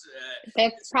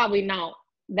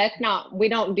not. We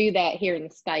don't do that here in the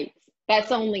States.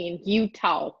 That's only in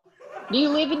Utah. Do you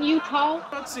live in Utah?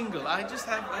 I'm not single. I just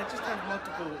have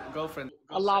multiple girlfriends.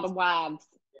 A lot of wives.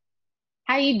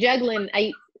 How are you juggling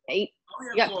eight? You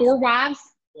got 4. 4 wives?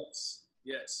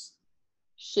 Yes.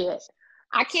 Shit.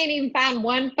 I can't even find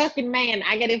one fucking man.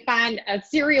 I gotta find a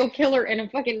serial killer and a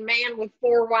fucking man with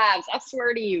 4 wives. I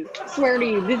swear to you. This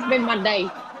has been my day.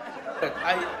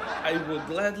 I will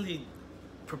gladly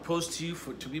propose to you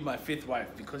to be my 5th wife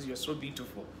because you're so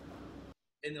beautiful.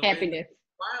 Happiness.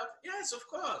 Yes, of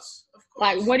course.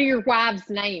 Like, what are your wives'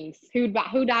 names? Who'd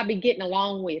I be getting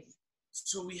along with?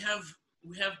 So we have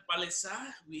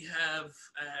Palesa, we have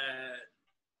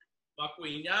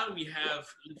Bakwenya, we have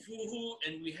Lifuhu,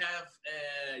 and we have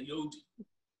Yodi.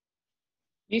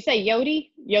 You say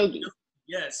Yodi? Yogi.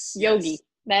 Yes. Yogi. Yes.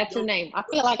 That's Yogi. her name. I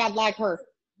feel like I'd like her.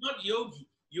 Not Yogi.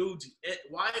 Yodi.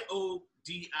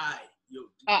 Y-O-D-I.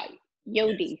 Yodi.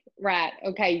 Yodi. Right.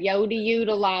 Okay. Yodi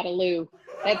Yodelidaloo.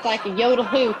 That's like a yodel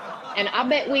hoo. And I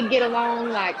bet we'd get along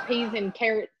like peas and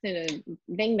carrots and a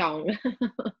ding dong.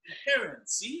 Karen,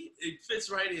 see? It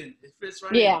fits right in.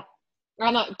 Yeah.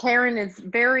 I know Karen is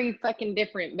very fucking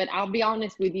different, but I'll be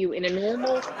honest with you, in a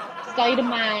normal state of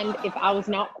mind, if I was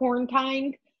not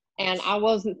quarantined and I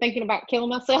wasn't thinking about killing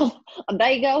myself a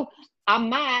day ago, I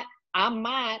might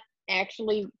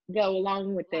actually go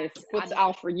along with this. What's the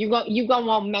offer? You gonna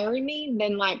want to marry me?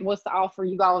 Then what's the offer?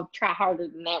 You gonna try harder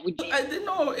than that? Would you? I didn't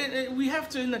know. We have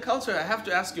to, in the culture, I have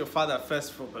to ask your father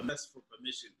first for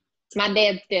permission. My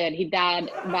dad's dead. He died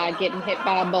by getting hit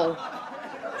by a bull.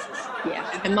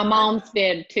 Yeah, and my mom's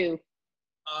dead too.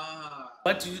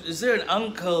 But is there an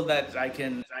uncle that I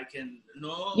can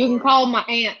know? You can call my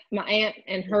aunt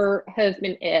and her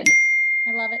husband Ed.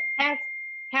 I love it.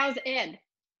 How's Ed?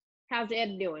 How's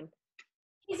Ed doing?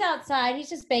 He's outside. He's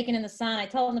just baking in the sun. I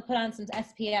told him to put on some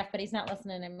SPF, but he's not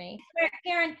listening to me.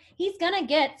 Karen, he's gonna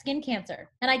get skin cancer,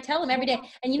 and I tell him every day.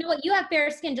 And you know what? You have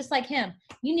fair skin just like him.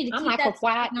 You need to keep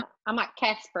that. I'm like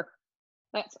Casper.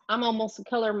 I'm almost the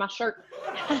color of my shirt.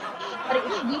 But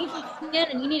it's beautiful skin,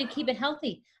 and you need to keep it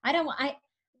healthy.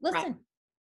 Listen. Right.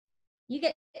 You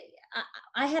get.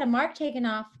 I had a mark taken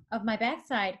off of my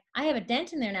backside. I have a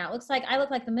dent in there now. It looks like I look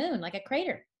like the moon, like a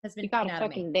crater has been. You got a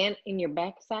fucking dent in your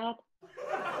backside?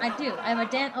 I do. I have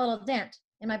a little dent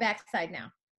in my backside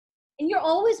now. And you're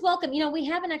always welcome. You know, we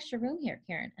have an extra room here,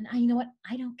 Karen. And you know what?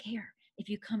 I don't care if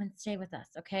you come and stay with us,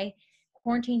 okay?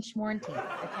 Quarantine schmorantine,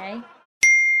 okay?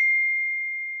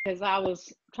 Because I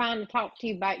was trying to talk to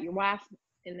you about your wife,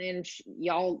 and then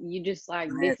you just like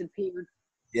disappeared.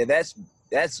 Yeah,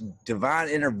 that's divine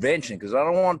intervention, because I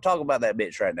don't want to talk about that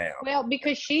bitch right now. Well,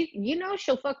 because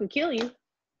she'll fucking kill you.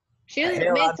 She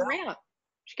doesn't mess around.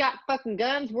 She got fucking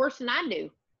guns worse than I do.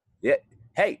 Yeah.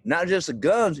 Hey, not just the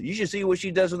guns. You should see what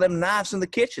she does with them knives in the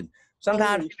kitchen.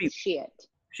 Sometimes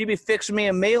she be fixing me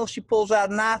a meal. She pulls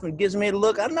out a knife and gives me a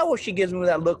look. I know what she gives me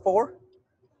that look for.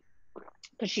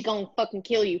 Because she gonna fucking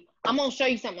kill you. I'm gonna show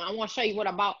you something. I want to show you what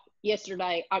I bought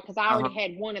yesterday. Because I already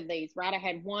had one of these, right? I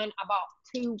had one. I bought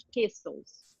 2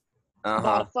 pistols. I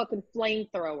bought a fucking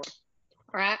flamethrower.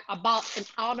 Right? I bought an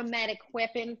automatic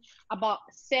weapon. I bought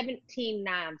 17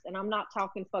 knives, and I'm not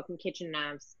talking fucking kitchen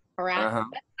knives. All right? That's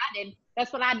what I did.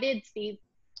 That's what I did, Steve.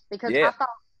 Because I thought,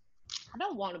 I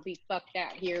don't want to be fucked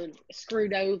out here,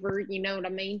 screwed over. You know what I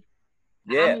mean?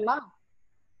 Yeah. I'm alone.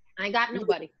 I ain't got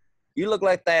nobody. You look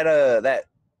like that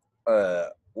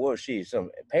what was she? Some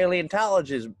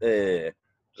paleontologist,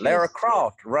 Lara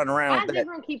Croft, running around. Why is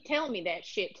everyone keep telling me that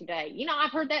shit today? You know,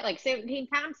 I've heard that like 17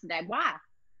 times today. Why?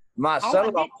 My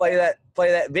son-in-law play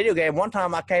that video game. One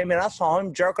time I came in, I saw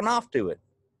him jerking off to it.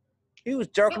 He was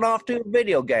jerking off to a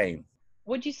video game.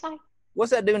 What'd you say?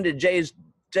 What's that doing to Jay's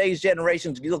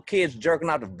generation's little kids jerking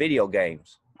off to video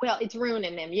games? Well, it's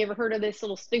ruining them. You ever heard of this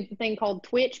little stupid thing called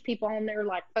Twitch? People on there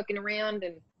like fucking around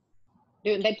and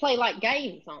they play like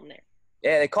games on there.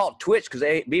 Yeah, they call it Twitch because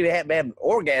they have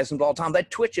orgasms all the time. They're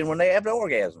twitching when they have the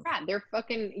orgasm. Right, they're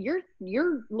fucking your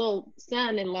little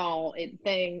son-in-law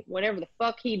thing, whatever the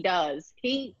fuck he does.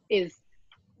 He is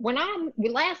the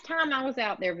last time I was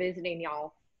out there visiting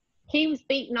y'all, he was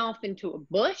beaten off into a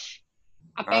bush.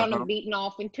 I found him beaten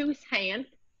off into his hand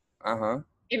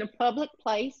in a public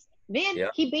place. Then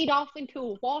he beat off into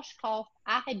a washcloth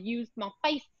I had used my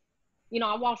face. You know,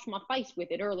 I washed my face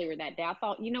with it earlier that day. I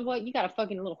thought, you know what? You got a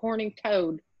fucking little horny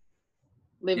toad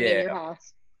living in your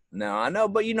house. No, I know,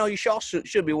 but you know, you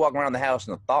should be walking around the house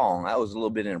in a thong. That was a little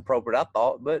bit inappropriate, I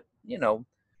thought, but you know,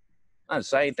 I didn't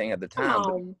say anything at the time.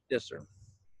 But yes, sir.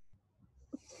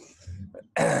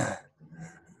 Come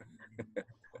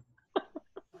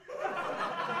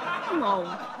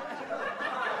on.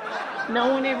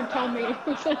 No one ever told me.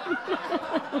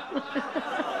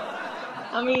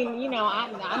 I mean, you know,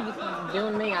 I'm just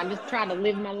doing me. I just try to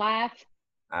live my life.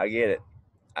 I get it.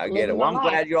 Well,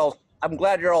 I'm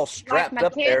glad you're all strapped like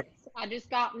up tits. there. I just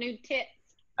got new tits.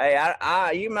 Hey,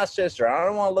 you my sister. I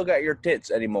don't want to look at your tits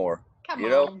anymore. Come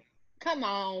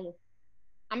on.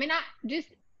 I mean,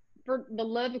 for the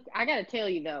love of, I got to tell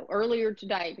you though, earlier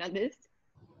today,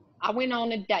 I went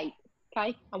on a date.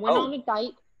 Okay. I went on a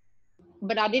date,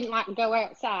 but I didn't like to go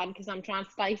outside because I'm trying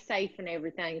to stay safe and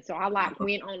everything. So I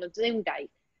went on a Zoom date,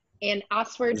 and I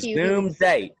swear to you, a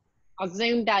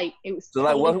Zoom date. It was so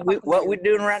totally like what we're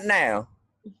doing right now.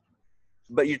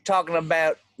 But you're talking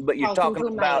about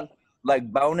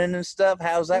like boning and stuff.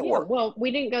 How's that work? Well,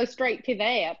 we didn't go straight to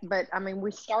that, but I mean,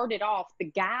 we started off. The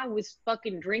guy was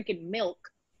fucking drinking milk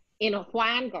in a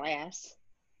wine glass.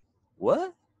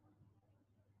 What?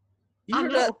 You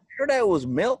sure that was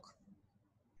milk?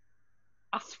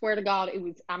 I swear to God, it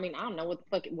was, I mean, I don't know what the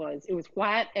fuck it was. It was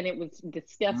white and it was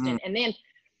disgusting. And then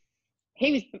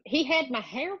he had my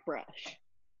hairbrush.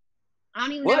 I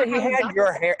don't even know how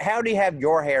do you have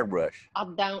your hairbrush? I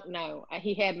don't know.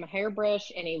 He had my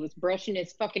hairbrush and he was brushing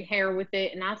his fucking hair with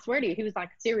it. And I swear to you, he was like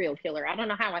a serial killer. I don't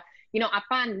know how I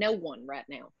find no one right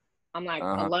now. I'm like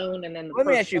alone. And then let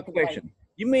me ask you a question.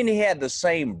 You mean he had the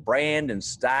same brand and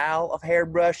style of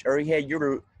hairbrush, or he had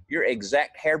your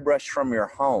exact hairbrush from your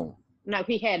home? No,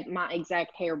 he had my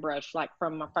exact hairbrush, like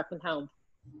from my fucking home.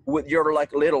 With your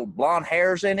like little blonde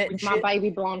hairs in it and shit? My baby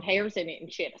blonde hairs in it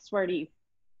and shit. I swear to you.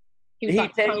 Did he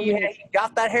tell you how he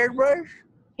got that hairbrush?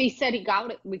 He said he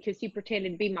got it because he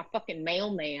pretended to be my fucking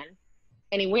mailman.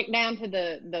 And he went down to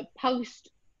the post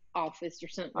office or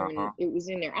something. And it was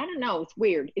in there. I don't know. It's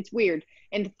weird. It's weird.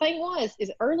 And the thing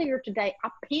is earlier today, I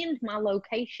pinned my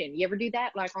location. You ever do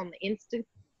that? Like on the Insta?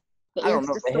 I don't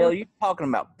know what the hell you're talking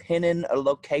about, pinning a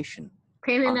location.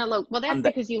 Pinning a location. Well, that's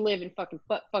because you live in fuck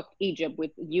Egypt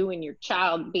with you and your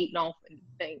child beating off and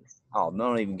things. Oh,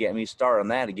 don't even get me started on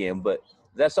that again. But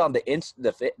that's on the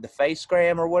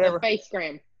Facegram or whatever? The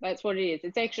Facegram. That's what it is.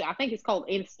 It's actually, I think it's called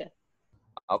Insta.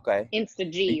 Okay. Insta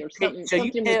G or something. So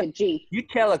something with a G. You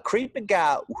tell a creepy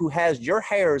guy who has your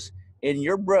hairs in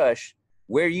your brush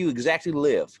where you exactly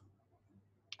live.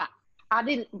 I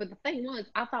didn't, but the thing was,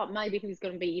 I thought maybe he was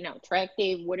going to be, you know,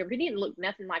 attractive, whatever. He didn't look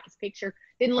nothing like his picture.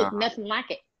 Didn't look nothing like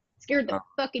it. Scared the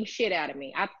fucking shit out of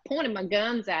me. I pointed my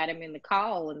guns at him in the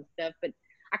call and stuff, but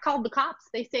I called the cops.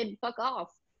 They said, fuck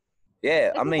off.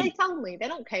 Yeah, That's what they told me. They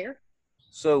don't care.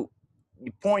 So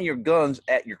you point your guns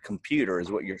at your computer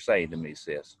is what you're saying to me,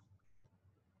 sis.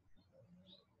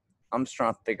 I'm just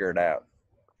trying to figure it out.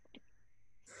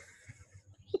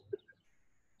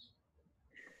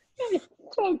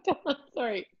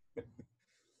 Sorry.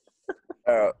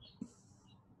 I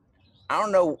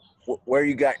don't know where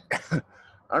you got. I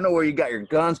don't know where you got your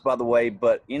guns, by the way,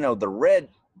 but you know the red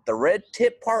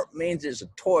tip part means it's a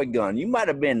toy gun. You might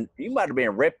have been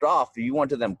ripped off if you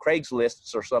went to them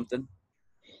Craigslists or something.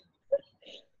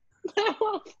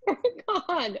 Oh my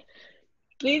God,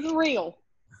 these are real.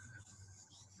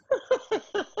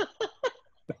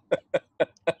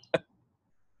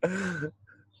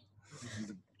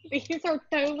 These are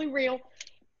totally real,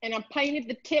 and I painted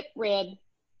the tip red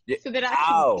so that I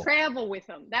could travel with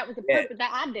them. That was the purpose.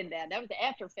 That I did that. That was the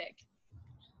after effect.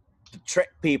 To trick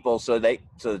people, so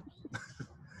till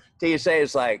you say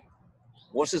it's like,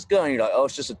 what's this gun? You're like, oh,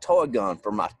 it's just a toy gun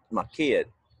for my kid.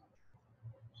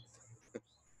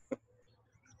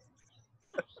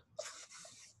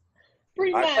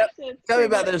 Pretty much. Tell me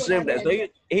about this Zoom. So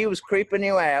he was creeping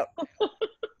you out.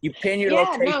 You pin your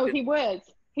location. Yeah, no, he was.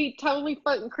 He totally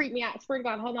fucking creeped me out. I swear to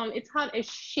God, hold on. It's hot as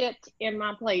shit in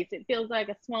my place. It feels like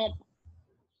a swamp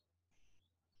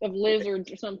of lizards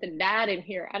or something died in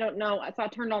here. I don't know. So I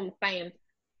turned on the fan.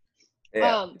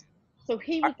 Yeah. So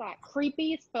he was like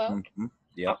creepy as fuck. Mm-hmm.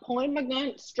 Yeah. I pointed my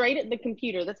gun straight at the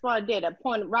computer. That's what I did. I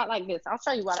pointed right like this. I'll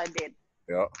show you what I did.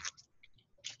 Yeah.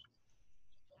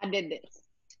 I did this.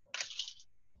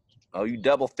 Oh, you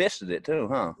double fisted it too,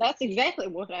 huh? That's exactly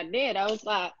what I did. I was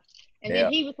like, and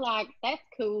then he was like, "That's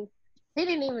cool." He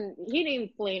didn't even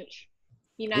flinch.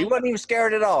 You know, he wasn't even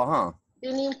scared at all, huh?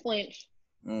 Didn't even flinch.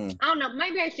 I don't know.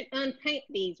 Maybe I should unpaint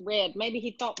these red. Maybe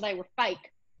he thought they were fake.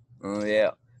 Oh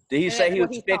yeah. Did he say he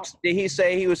was fixed? Did he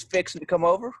say he was fixing to come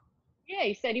over? Yeah,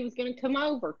 he said he was going to come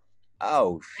over.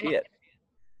 Oh shit.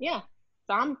 Yeah.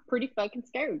 So I'm pretty fucking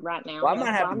scared right now. Well, I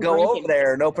might have to go over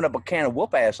there and open up a can of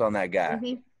whoop ass on that guy.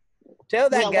 Mm-hmm. Tell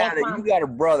that guy that you got a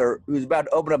brother who's about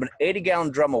to open up an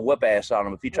 80-gallon drum of whip ass on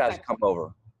him if he tries to come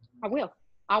over. I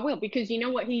will, because you know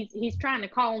what? He's trying to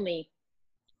call me,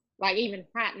 like even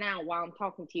right now while I'm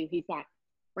talking to you. He's like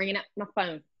ringing up my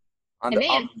phone, on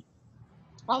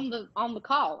the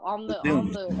call on the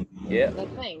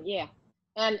thing, yeah.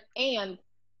 And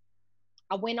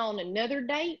I went on another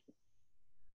date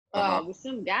with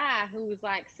some guy who was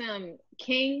like some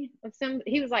king of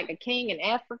he was like a king in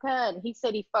Africa, and he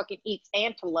said he fucking eats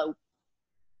antelope.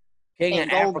 King in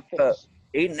Africa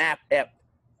eating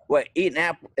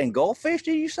apple and goldfish,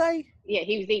 did you say? Yeah,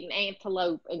 he was eating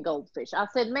antelope and goldfish. I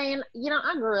said, man, you know,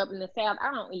 I grew up in the South.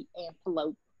 I don't eat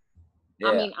antelope. Yeah.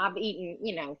 I mean, I've eaten,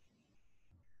 you know,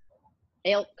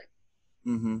 elk.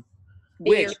 Mm-hmm.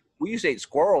 Deer. We used to eat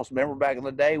squirrels. Remember back in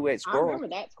the day, we ate squirrels. I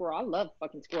remember that squirrel. I love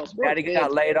fucking squirrels. Daddy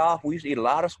got laid off. We used to eat a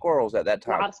lot of squirrels at that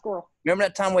time. A lot of squirrel. Remember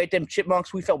that time we ate them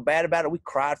chipmunks? We felt bad about it. We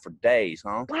cried for days,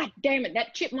 huh? God damn it.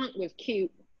 That chipmunk was cute.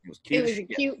 It was cute. It was a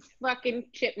cute fucking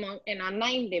chipmunk, and I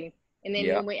named him. And then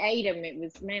when we ate him, it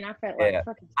was, man, I felt like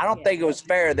fucking. I don't think it was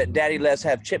fair that Daddy let us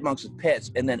have chipmunks as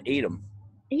pets and then eat them.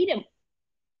 Eat them.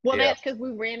 Well, that's because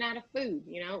we ran out of food.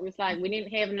 You know, it was like we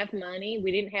didn't have enough money.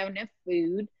 We didn't have enough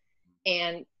food.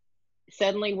 And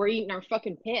suddenly we're eating our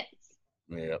fucking pets.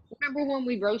 Yeah. Remember when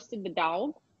we roasted the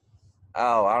dog?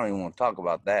 Oh, I don't even want to talk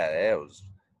about that.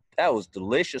 That was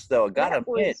delicious, though. I got to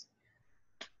admit.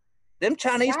 Them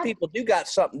Chinese people do got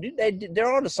something.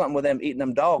 They're onto something with them eating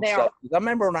them dog stuff. I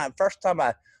remember when first time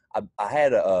I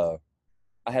had a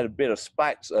bit of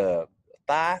Spike's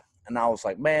thigh, and I was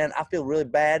like, man, I feel really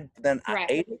bad. But then I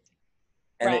ate it,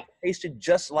 and it tasted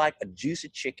just like a juicy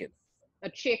chicken. A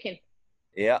chicken.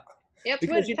 Yeah. Yep,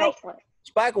 because you know,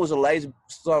 Spike was a lazy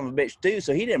son of a bitch too,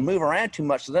 so he didn't move around too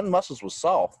much. So them muscles was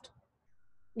soft.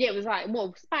 Yeah, it was like,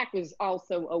 well, Spike was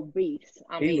also obese.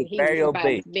 I mean, was he very was about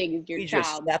obese. as big as your He just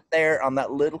child, sat there on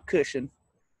that little cushion,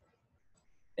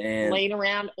 and laying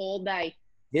around all day.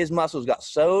 his muscles got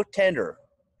so tender.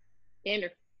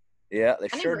 Tender. Yeah, they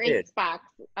I sure never did. ate Spike.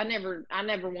 I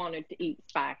never wanted to eat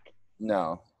Spike.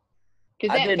 No,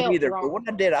 Because I that didn't felt either. wrong. But when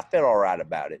I did, I felt all right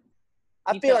about it.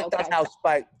 I You feel felt like that's okay.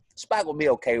 how Spike would be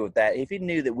okay with that if he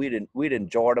knew that we'd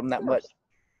enjoyed him that much.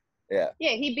 Yeah.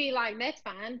 Yeah, he'd be like, that's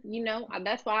fine. You know,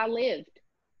 that's why I lived.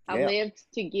 I Yeah. lived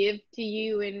to give to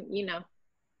you, and you know.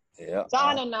 Yeah. So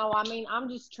I don't know. I mean, I'm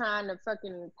just trying to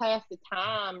fucking pass the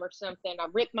time or something. I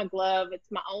ripped my glove.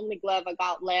 It's my only glove I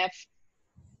got left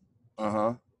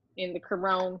in the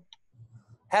corona.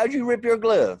 How'd you rip your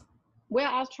glove? Well,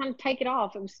 I was trying to take it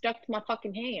off. It was stuck to my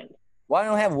fucking hand. Why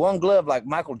don't you have one glove like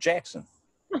Michael Jackson?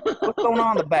 What's going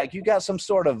on in the back? You got some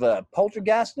sort of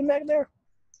poltergeist in back there?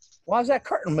 Why is that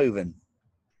curtain moving?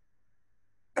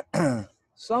 Son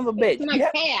of a bitch. It's my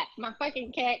cat. My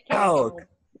fucking cat came Oh. home.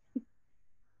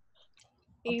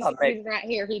 He's right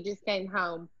here. He just came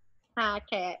home. Hi,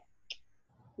 cat.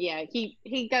 Yeah,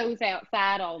 he goes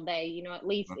outside all day. You know, at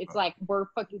least it's like we're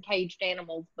fucking caged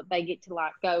animals, but they get to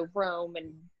like go roam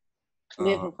and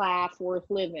live a life worth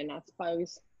living, I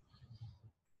suppose.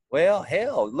 Well,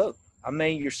 hell, look. I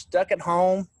mean, you're stuck at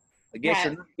home. I guess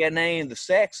you're not getting any of the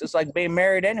sex. It's like being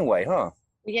married anyway, huh?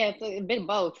 Yeah, it's a bit of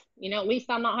both. You know, at least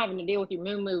I'm not having to deal with your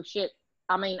moo shit.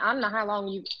 I mean, I don't know how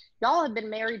long y'all have been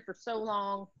married for so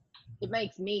long. It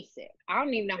makes me sick. I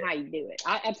don't even know how you do it.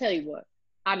 I tell you what,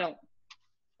 I don't.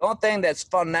 The only thing that's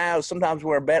fun now is sometimes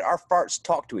we're in bed, our farts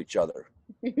talk to each other.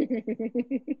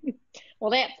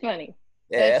 Well, that's funny.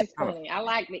 Yeah, that's funny. I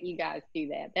like that you guys do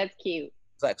that. That's cute.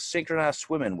 It's like synchronized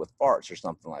swimming with farts or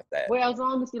something like that. Well, as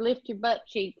long as you lift your butt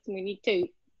cheeks when you toot.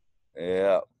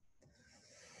 Yeah.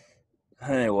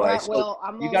 Anyway, right, so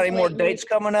well, you got any more dates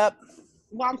coming up?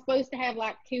 Well, I'm supposed to have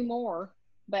like 2 more,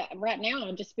 but right now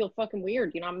I just feel fucking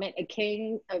weird. You know, I met a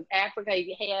king of Africa.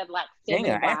 He had like 7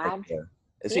 King of wives. Africa.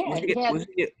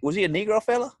 Was he a Negro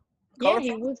fella? Yeah,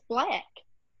 he was black.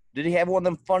 Did he have one of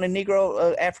them funny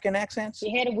Negro African accents?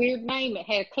 He had a weird name. It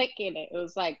had a click in it. It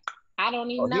was like, I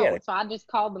don't even know. So I just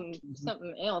called him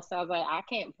something else. I was like, I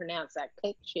can't pronounce that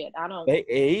click shit. I don't.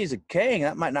 He's a king.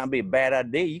 That might not be a bad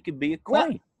idea. You could be a queen.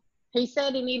 Well, he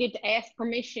said he needed to ask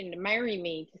permission to marry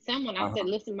me to someone. I said,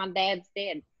 listen, my dad's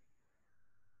dead.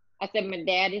 I said, my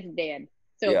dad is dead.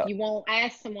 So if you won't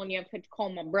ask someone, you have to call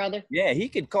my brother. Yeah, he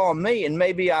could call me, and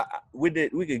maybe we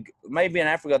could maybe in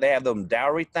Africa they have them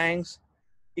dowry things.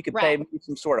 He could pay me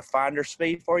some sort of finder's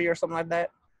fee for you or something like that.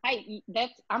 Hey,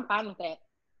 I'm fine with that.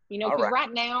 You know, because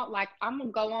right now, like, I'm going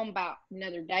to go on about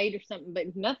another date or something, but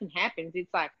if nothing happens,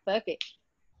 it's like, fuck it.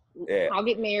 Yeah. I'll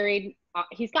get married.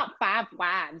 He's got 5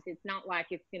 wives. It's not like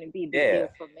it's going to be a big deal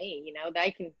for me. You know,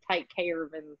 they can take care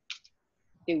of and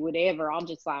do whatever. I'll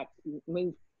just, like,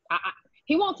 move.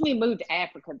 He wants me to move to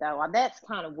Africa, though. That's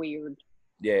kind of weird.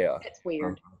 Yeah. That's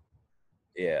weird.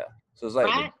 Yeah. So it's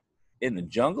like in the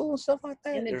jungle and stuff like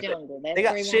that? In the jungle. They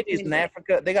got cities in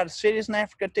Africa. They got cities in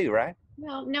Africa, too, right?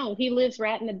 No, he lives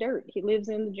right in the dirt. He lives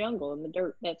in the jungle, in the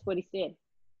dirt. That's what he said.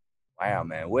 Wow,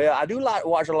 man. Well, I do like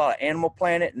watch a lot of Animal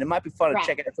Planet, and it might be fun to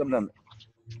check out some of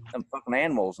them fucking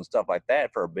animals and stuff like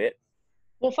that for a bit.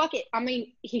 Well, fuck it. I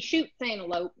mean, he shoots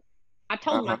antelope. I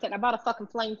told him, I said, I bought a fucking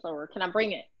flamethrower. Can I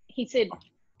bring it? He said,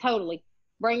 totally.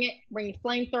 Bring it. Bring your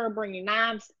flamethrower. Bring your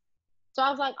knives. So I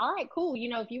was like, all right, cool. You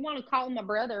know, if you want to call my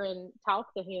brother and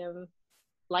talk to him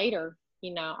later,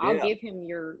 you know, I'll give him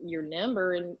your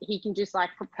number and he can just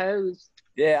like propose.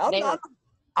 Yeah,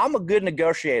 I'm a good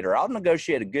negotiator. I'll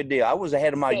negotiate a good deal. I was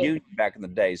ahead of my youth back in the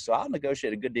day, so I'll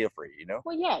negotiate a good deal for you, you know?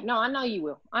 Well, yeah. No, I know you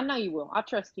will. I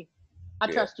trust you.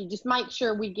 I trust you. Just make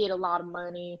sure we get a lot of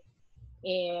money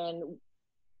and,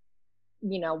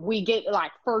 you know, we get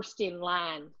like first in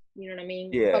line. You know what I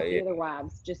mean? Yeah. Fuck the other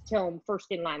wives. Just tell them first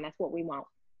in line. That's what we want.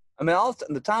 I mean,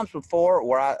 the times before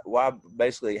where I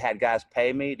basically had guys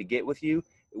pay me to get with you,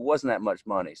 it wasn't that much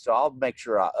money. So I'll make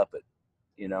sure I up it,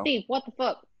 you know? Steve, what the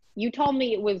fuck? You told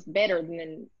me it was better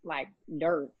than like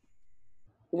dirt.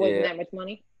 It wasn't that much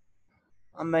money?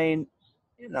 I mean,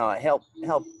 you know, it helped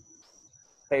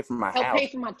pay for my house. Help pay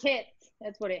for my tits.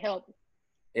 That's what it helped.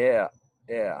 Yeah.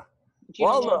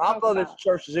 Well, I'll go to this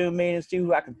church Zoom meeting and see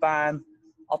who I can find.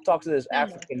 I'll talk to this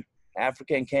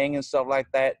African king and stuff like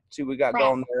that. See what we got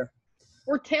going there.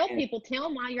 Or tell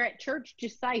them while you're at church,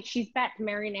 just say she's about to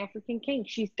marry an African king.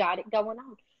 She's got it going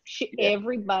on.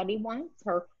 Everybody wants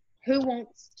her. Who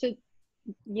wants to?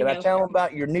 Can I tell them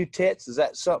about your new tits? Is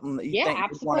that something that you think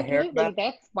you want to hear about?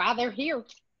 That's why they're here.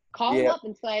 Call them up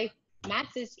and say, my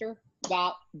sister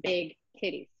got big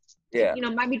titties. Yeah. You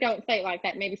know, maybe don't say it like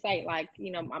that. Maybe say it like,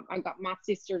 you know, I got my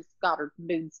sister's got her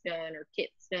boobs done or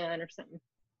tits done or something.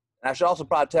 And I should also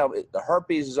probably tell the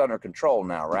herpes is under control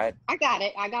now, right? I got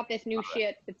it. I got this new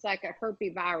shit. It's like a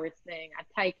herpes virus thing.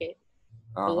 I take it.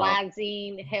 Uh-huh.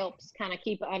 Lysine helps kind of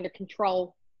keep it under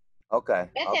control. Okay.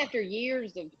 That's after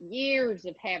years of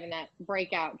having that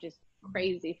breakout, just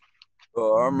crazy.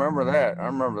 Oh, I remember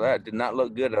that. Did not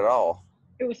look good at all.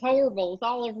 It was horrible. It was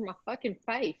all over my fucking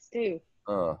face too.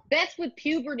 That's with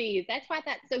puberty. That's why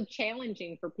that's so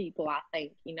challenging for people, I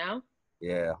think, you know?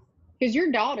 Yeah. Because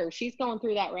your daughter, she's going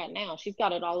through that right now. She's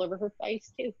got it all over her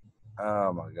face too.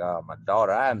 Oh my God, my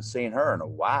daughter! I haven't seen her in a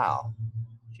while.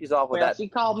 She's off with that. She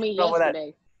called me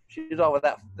yesterday. She's off with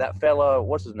that fella.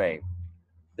 What's his name?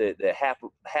 The half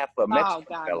of Mexican Oh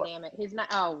God fella. damn it! His name.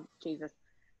 Oh Jesus.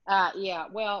 Yeah.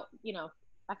 Well, you know,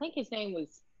 I think his name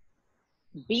was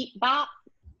Beatbot.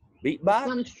 Beatbot?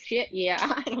 Some shit. Yeah,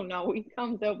 I don't know. He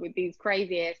comes up with these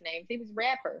crazy ass names. He was a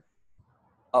rapper.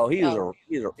 Oh,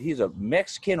 he's a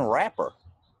Mexican rapper.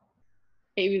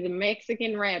 He was a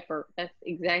Mexican rapper. That's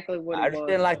exactly what he was. I just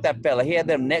didn't like that fella. He had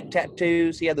them neck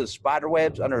tattoos. He had those spider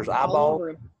webs under his All eyeball. over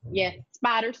him. Yeah,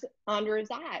 spiders under his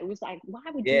eye. It was like, why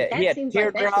would you? Yeah, That he had seems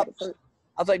like teardrops. that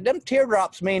I was like, them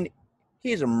teardrops mean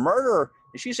he's a murderer.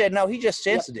 And she said, no, he's just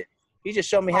sensitive. He just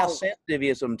showed me how sensitive he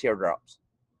is to them teardrops.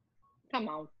 Come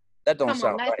on. That don't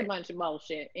sound that's right. a bunch of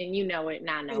bullshit, and you know it, and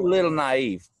I know He's it. a little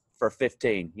naive for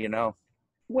 15, you know?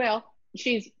 Well,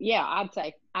 I'd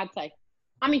say.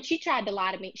 I mean, she tried to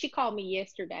lie to me. She called me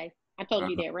yesterday. I told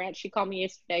you that, right? She called me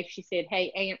yesterday. She said,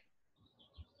 hey, Aunt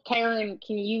Karen,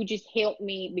 can you just help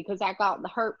me? Because I got the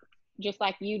herp just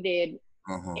like you did.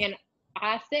 And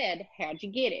I said, how'd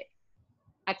you get it?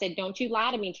 I said, don't you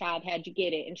lie to me, child. How'd you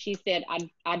get it? And she said,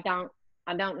 I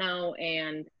don't know.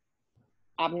 And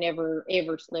I've never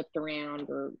ever slept around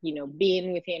or, you know,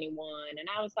 been with anyone. And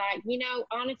I was like, you know,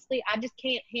 honestly, I just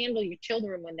can't handle your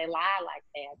children when they lie like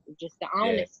that. Just the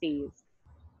honesty is.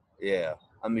 Yeah.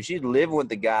 I mean, she's living with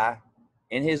the guy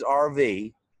in his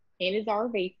RV. In his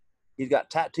RV. He's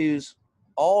got tattoos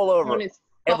all over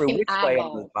every which way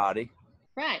on his body.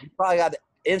 Right. He probably got the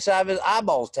inside of his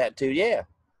eyeballs tattooed, yeah.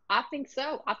 I think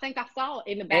so. I think I saw it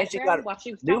in the background. And she got while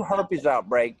she was new herpes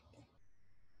outbreak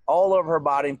all over her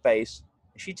body and face.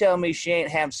 She telling me she ain't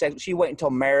having sex. She waiting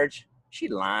until marriage. She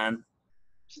lying.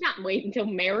 She's not waiting until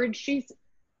marriage. She's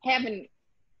having,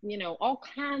 you know, all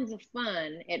kinds of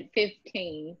fun at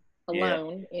 15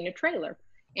 alone in a trailer.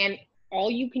 And all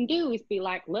you can do is be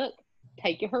like, look,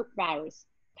 take your herp virus.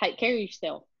 Take care of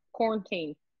yourself.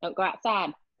 Quarantine. Don't go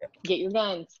outside. Get your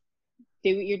guns.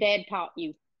 Do what your dad taught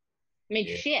you. I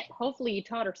mean, shit. Hopefully you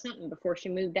taught her something before she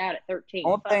moved out at 13.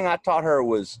 One thing I taught her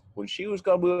was when she was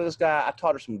going to move with this guy, I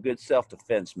taught her some good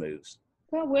self-defense moves.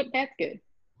 Well, that's good.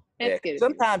 That's good.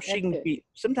 Sometimes she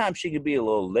can be a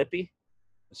little lippy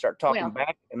and start talking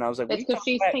back. And I was like, that's because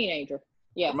she's a teenager.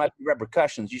 Yeah. There might be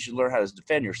repercussions. You should learn how to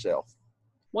defend yourself.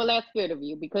 Well, that's good of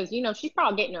you because, you know, she's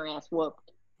probably getting her ass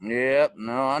whooped. Yep.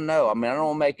 No, I know. I mean, I don't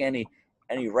want to make any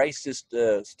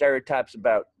racist stereotypes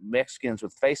about Mexicans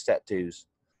with face tattoos.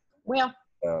 Well,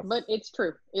 but it's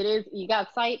true. It is. You got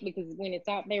to say it because when it's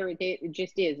out there, it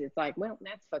just is. It's like, well,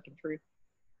 that's fucking true.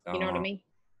 You know what I mean?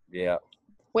 Yeah.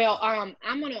 Well,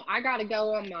 I got to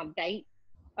go on my date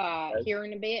here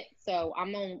in a bit. So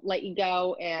I'm going to let you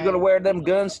go. And you going to wear them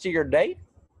guns to your date?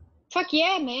 Fuck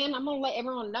yeah, man. I'm going to let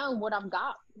everyone know what I've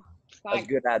got. Like, that's a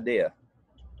good idea.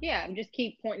 Yeah, just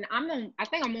keep pointing. I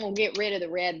think I'm going to get rid of the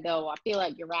red, though. I feel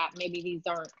like you're right. Maybe these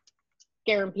aren't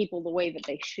scaring people the way that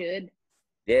they should.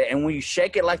 Yeah, and when you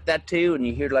shake it like that, too, and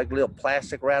you hear like little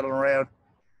plastic rattling around.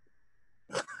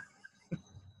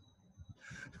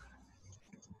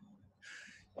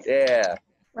 Yeah.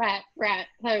 Right.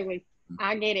 Totally.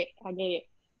 I get it.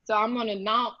 So I'm going to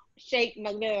not shake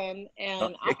my gun,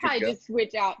 and I'll probably just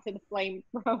switch out to the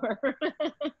flamethrower.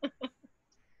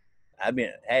 I mean,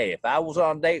 hey, if I was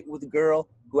on a date with a girl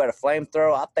who had a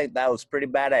flamethrower, I think that was pretty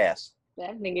badass.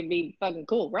 I think it'd be fucking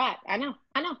cool. Right. I know.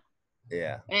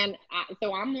 Yeah. And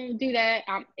so I'm going to do that.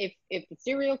 If the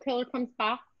serial killer comes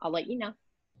by, I'll let you know.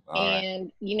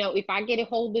 And, you know, if I get a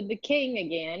hold of the king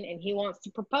again and he wants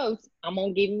to propose, I'm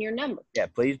going to give him your number. Yeah,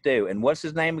 please do. And what's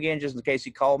his name again, just in case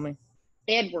he called me?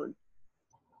 Edward.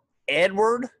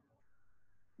 Edward?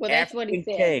 Well, that's what he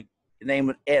said. King. The name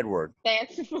was Edward.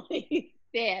 That's what he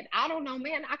said. I don't know,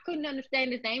 man. I couldn't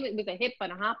understand his name. It was a hip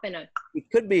and a hop and a... He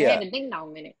could be had a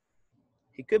ding-dong in it.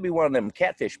 He could be one of them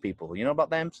catfish people. You know about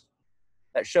them?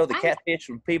 That show the catfish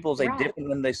with people, they different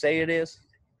than they say it is.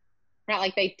 Right,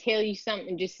 like they tell you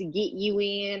something just to get you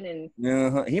in,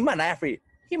 and He might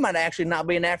actually not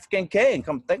be an African king.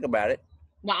 Come think about it.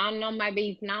 Well, I don't know. Maybe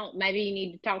he's not. Maybe you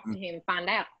need to talk to him and find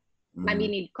out. Maybe you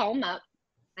need to call him up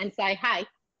and say, hey,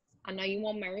 I know you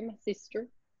want to marry my sister,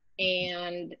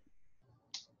 and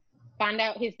find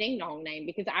out his ding-dong name,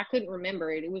 because I couldn't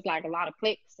remember it. It was like a lot of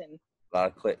clicks. A lot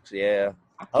of clicks, yeah.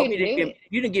 I couldn't do it.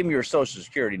 You didn't give me your social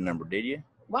security number, did you?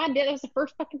 Well, I did. That was the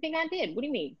first fucking thing I did. What do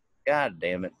you mean? God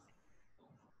damn it.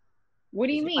 What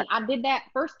do you mean? I did that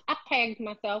first. I tagged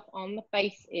myself on the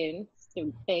face in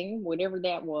thing, whatever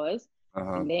that was.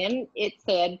 And then it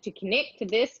said to connect to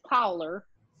this caller,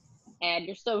 add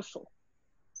your social.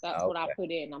 So that's what I put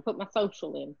in. I put my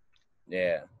social in.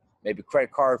 Yeah. Maybe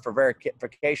credit card for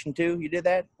verification too. You did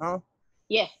that, huh?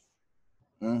 Yes.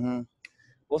 Well,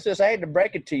 sis, I hate to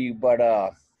break it to you, but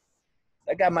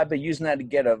that guy might be using that to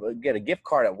get a gift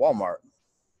card at Walmart.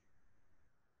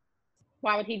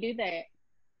 Why would he do that?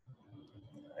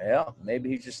 Yeah, maybe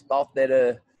he just thought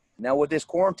that now with this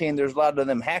quarantine, there's a lot of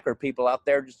them hacker people out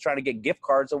there just trying to get gift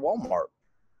cards at Walmart.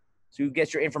 So you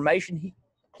get your information, he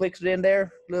clicks it in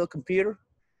there, little computer.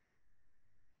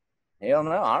 Hell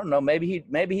no, I don't know. Maybe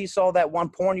he saw that one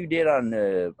porn you did on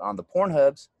the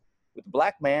Pornhubs with the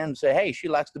black man and said, hey, she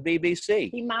likes the BBC.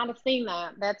 He might have seen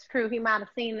that. That's true. He might have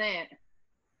seen that.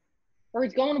 Or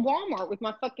he's going to Walmart with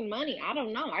my fucking money. I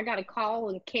don't know. I got to call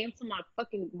and cancel my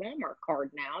fucking Walmart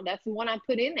card now. That's the one I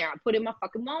put in there. I put in my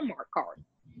fucking Walmart card.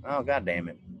 Oh, God damn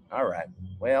it. All right.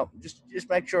 Well, just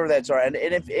make sure that's all right. And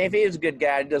if he is a good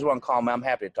guy, he does want to call me, I'm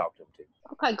happy to talk to him too.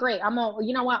 Okay, great.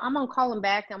 You know what? I'm going to call him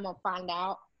back. I'm going to find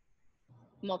out.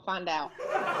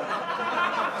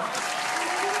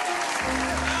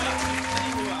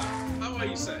 How are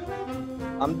you, sir?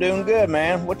 I'm doing good,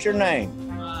 man. What's your name?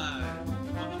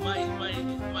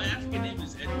 My African name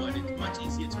is Edward. It's much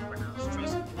easier to pronounce.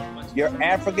 Trust me. Your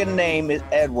African name is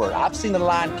Edward. I've seen The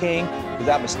Lion King because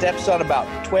I'm a stepson about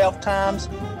 12 times.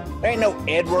 There ain't no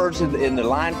Edwards in The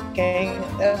Lion King.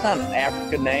 That's not an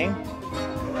African name.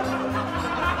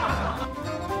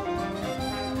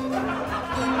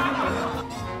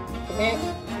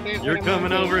 You're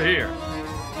coming over here.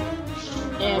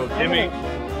 So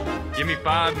give me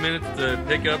 5 minutes to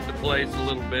pick up the place a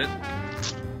little bit.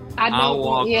 I don't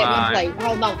want you at my place.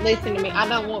 Hold on, listen to me. I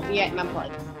don't want you at my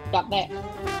place. Got that?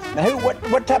 Now,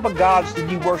 what type of gods did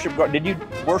you worship? Did you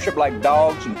worship like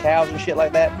dogs and cows and shit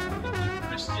like that?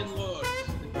 Christian Lord,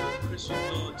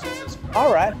 Jesus Christ.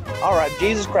 All right,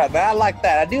 Jesus Christ. I like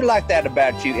that. I do like that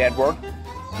about you, Edward.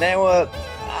 Now,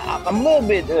 I'm a little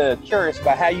bit curious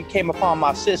about how you came upon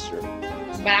my sister.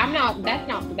 But that's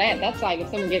not for that. That's like if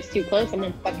someone gets too close, I'm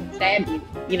going to fucking stab you.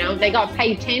 You know, they got to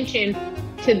pay attention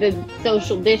to the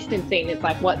social distancing. It's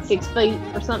like, what, 6 feet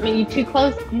or something? You too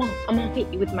close? I'm gonna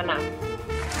hit you with my knife.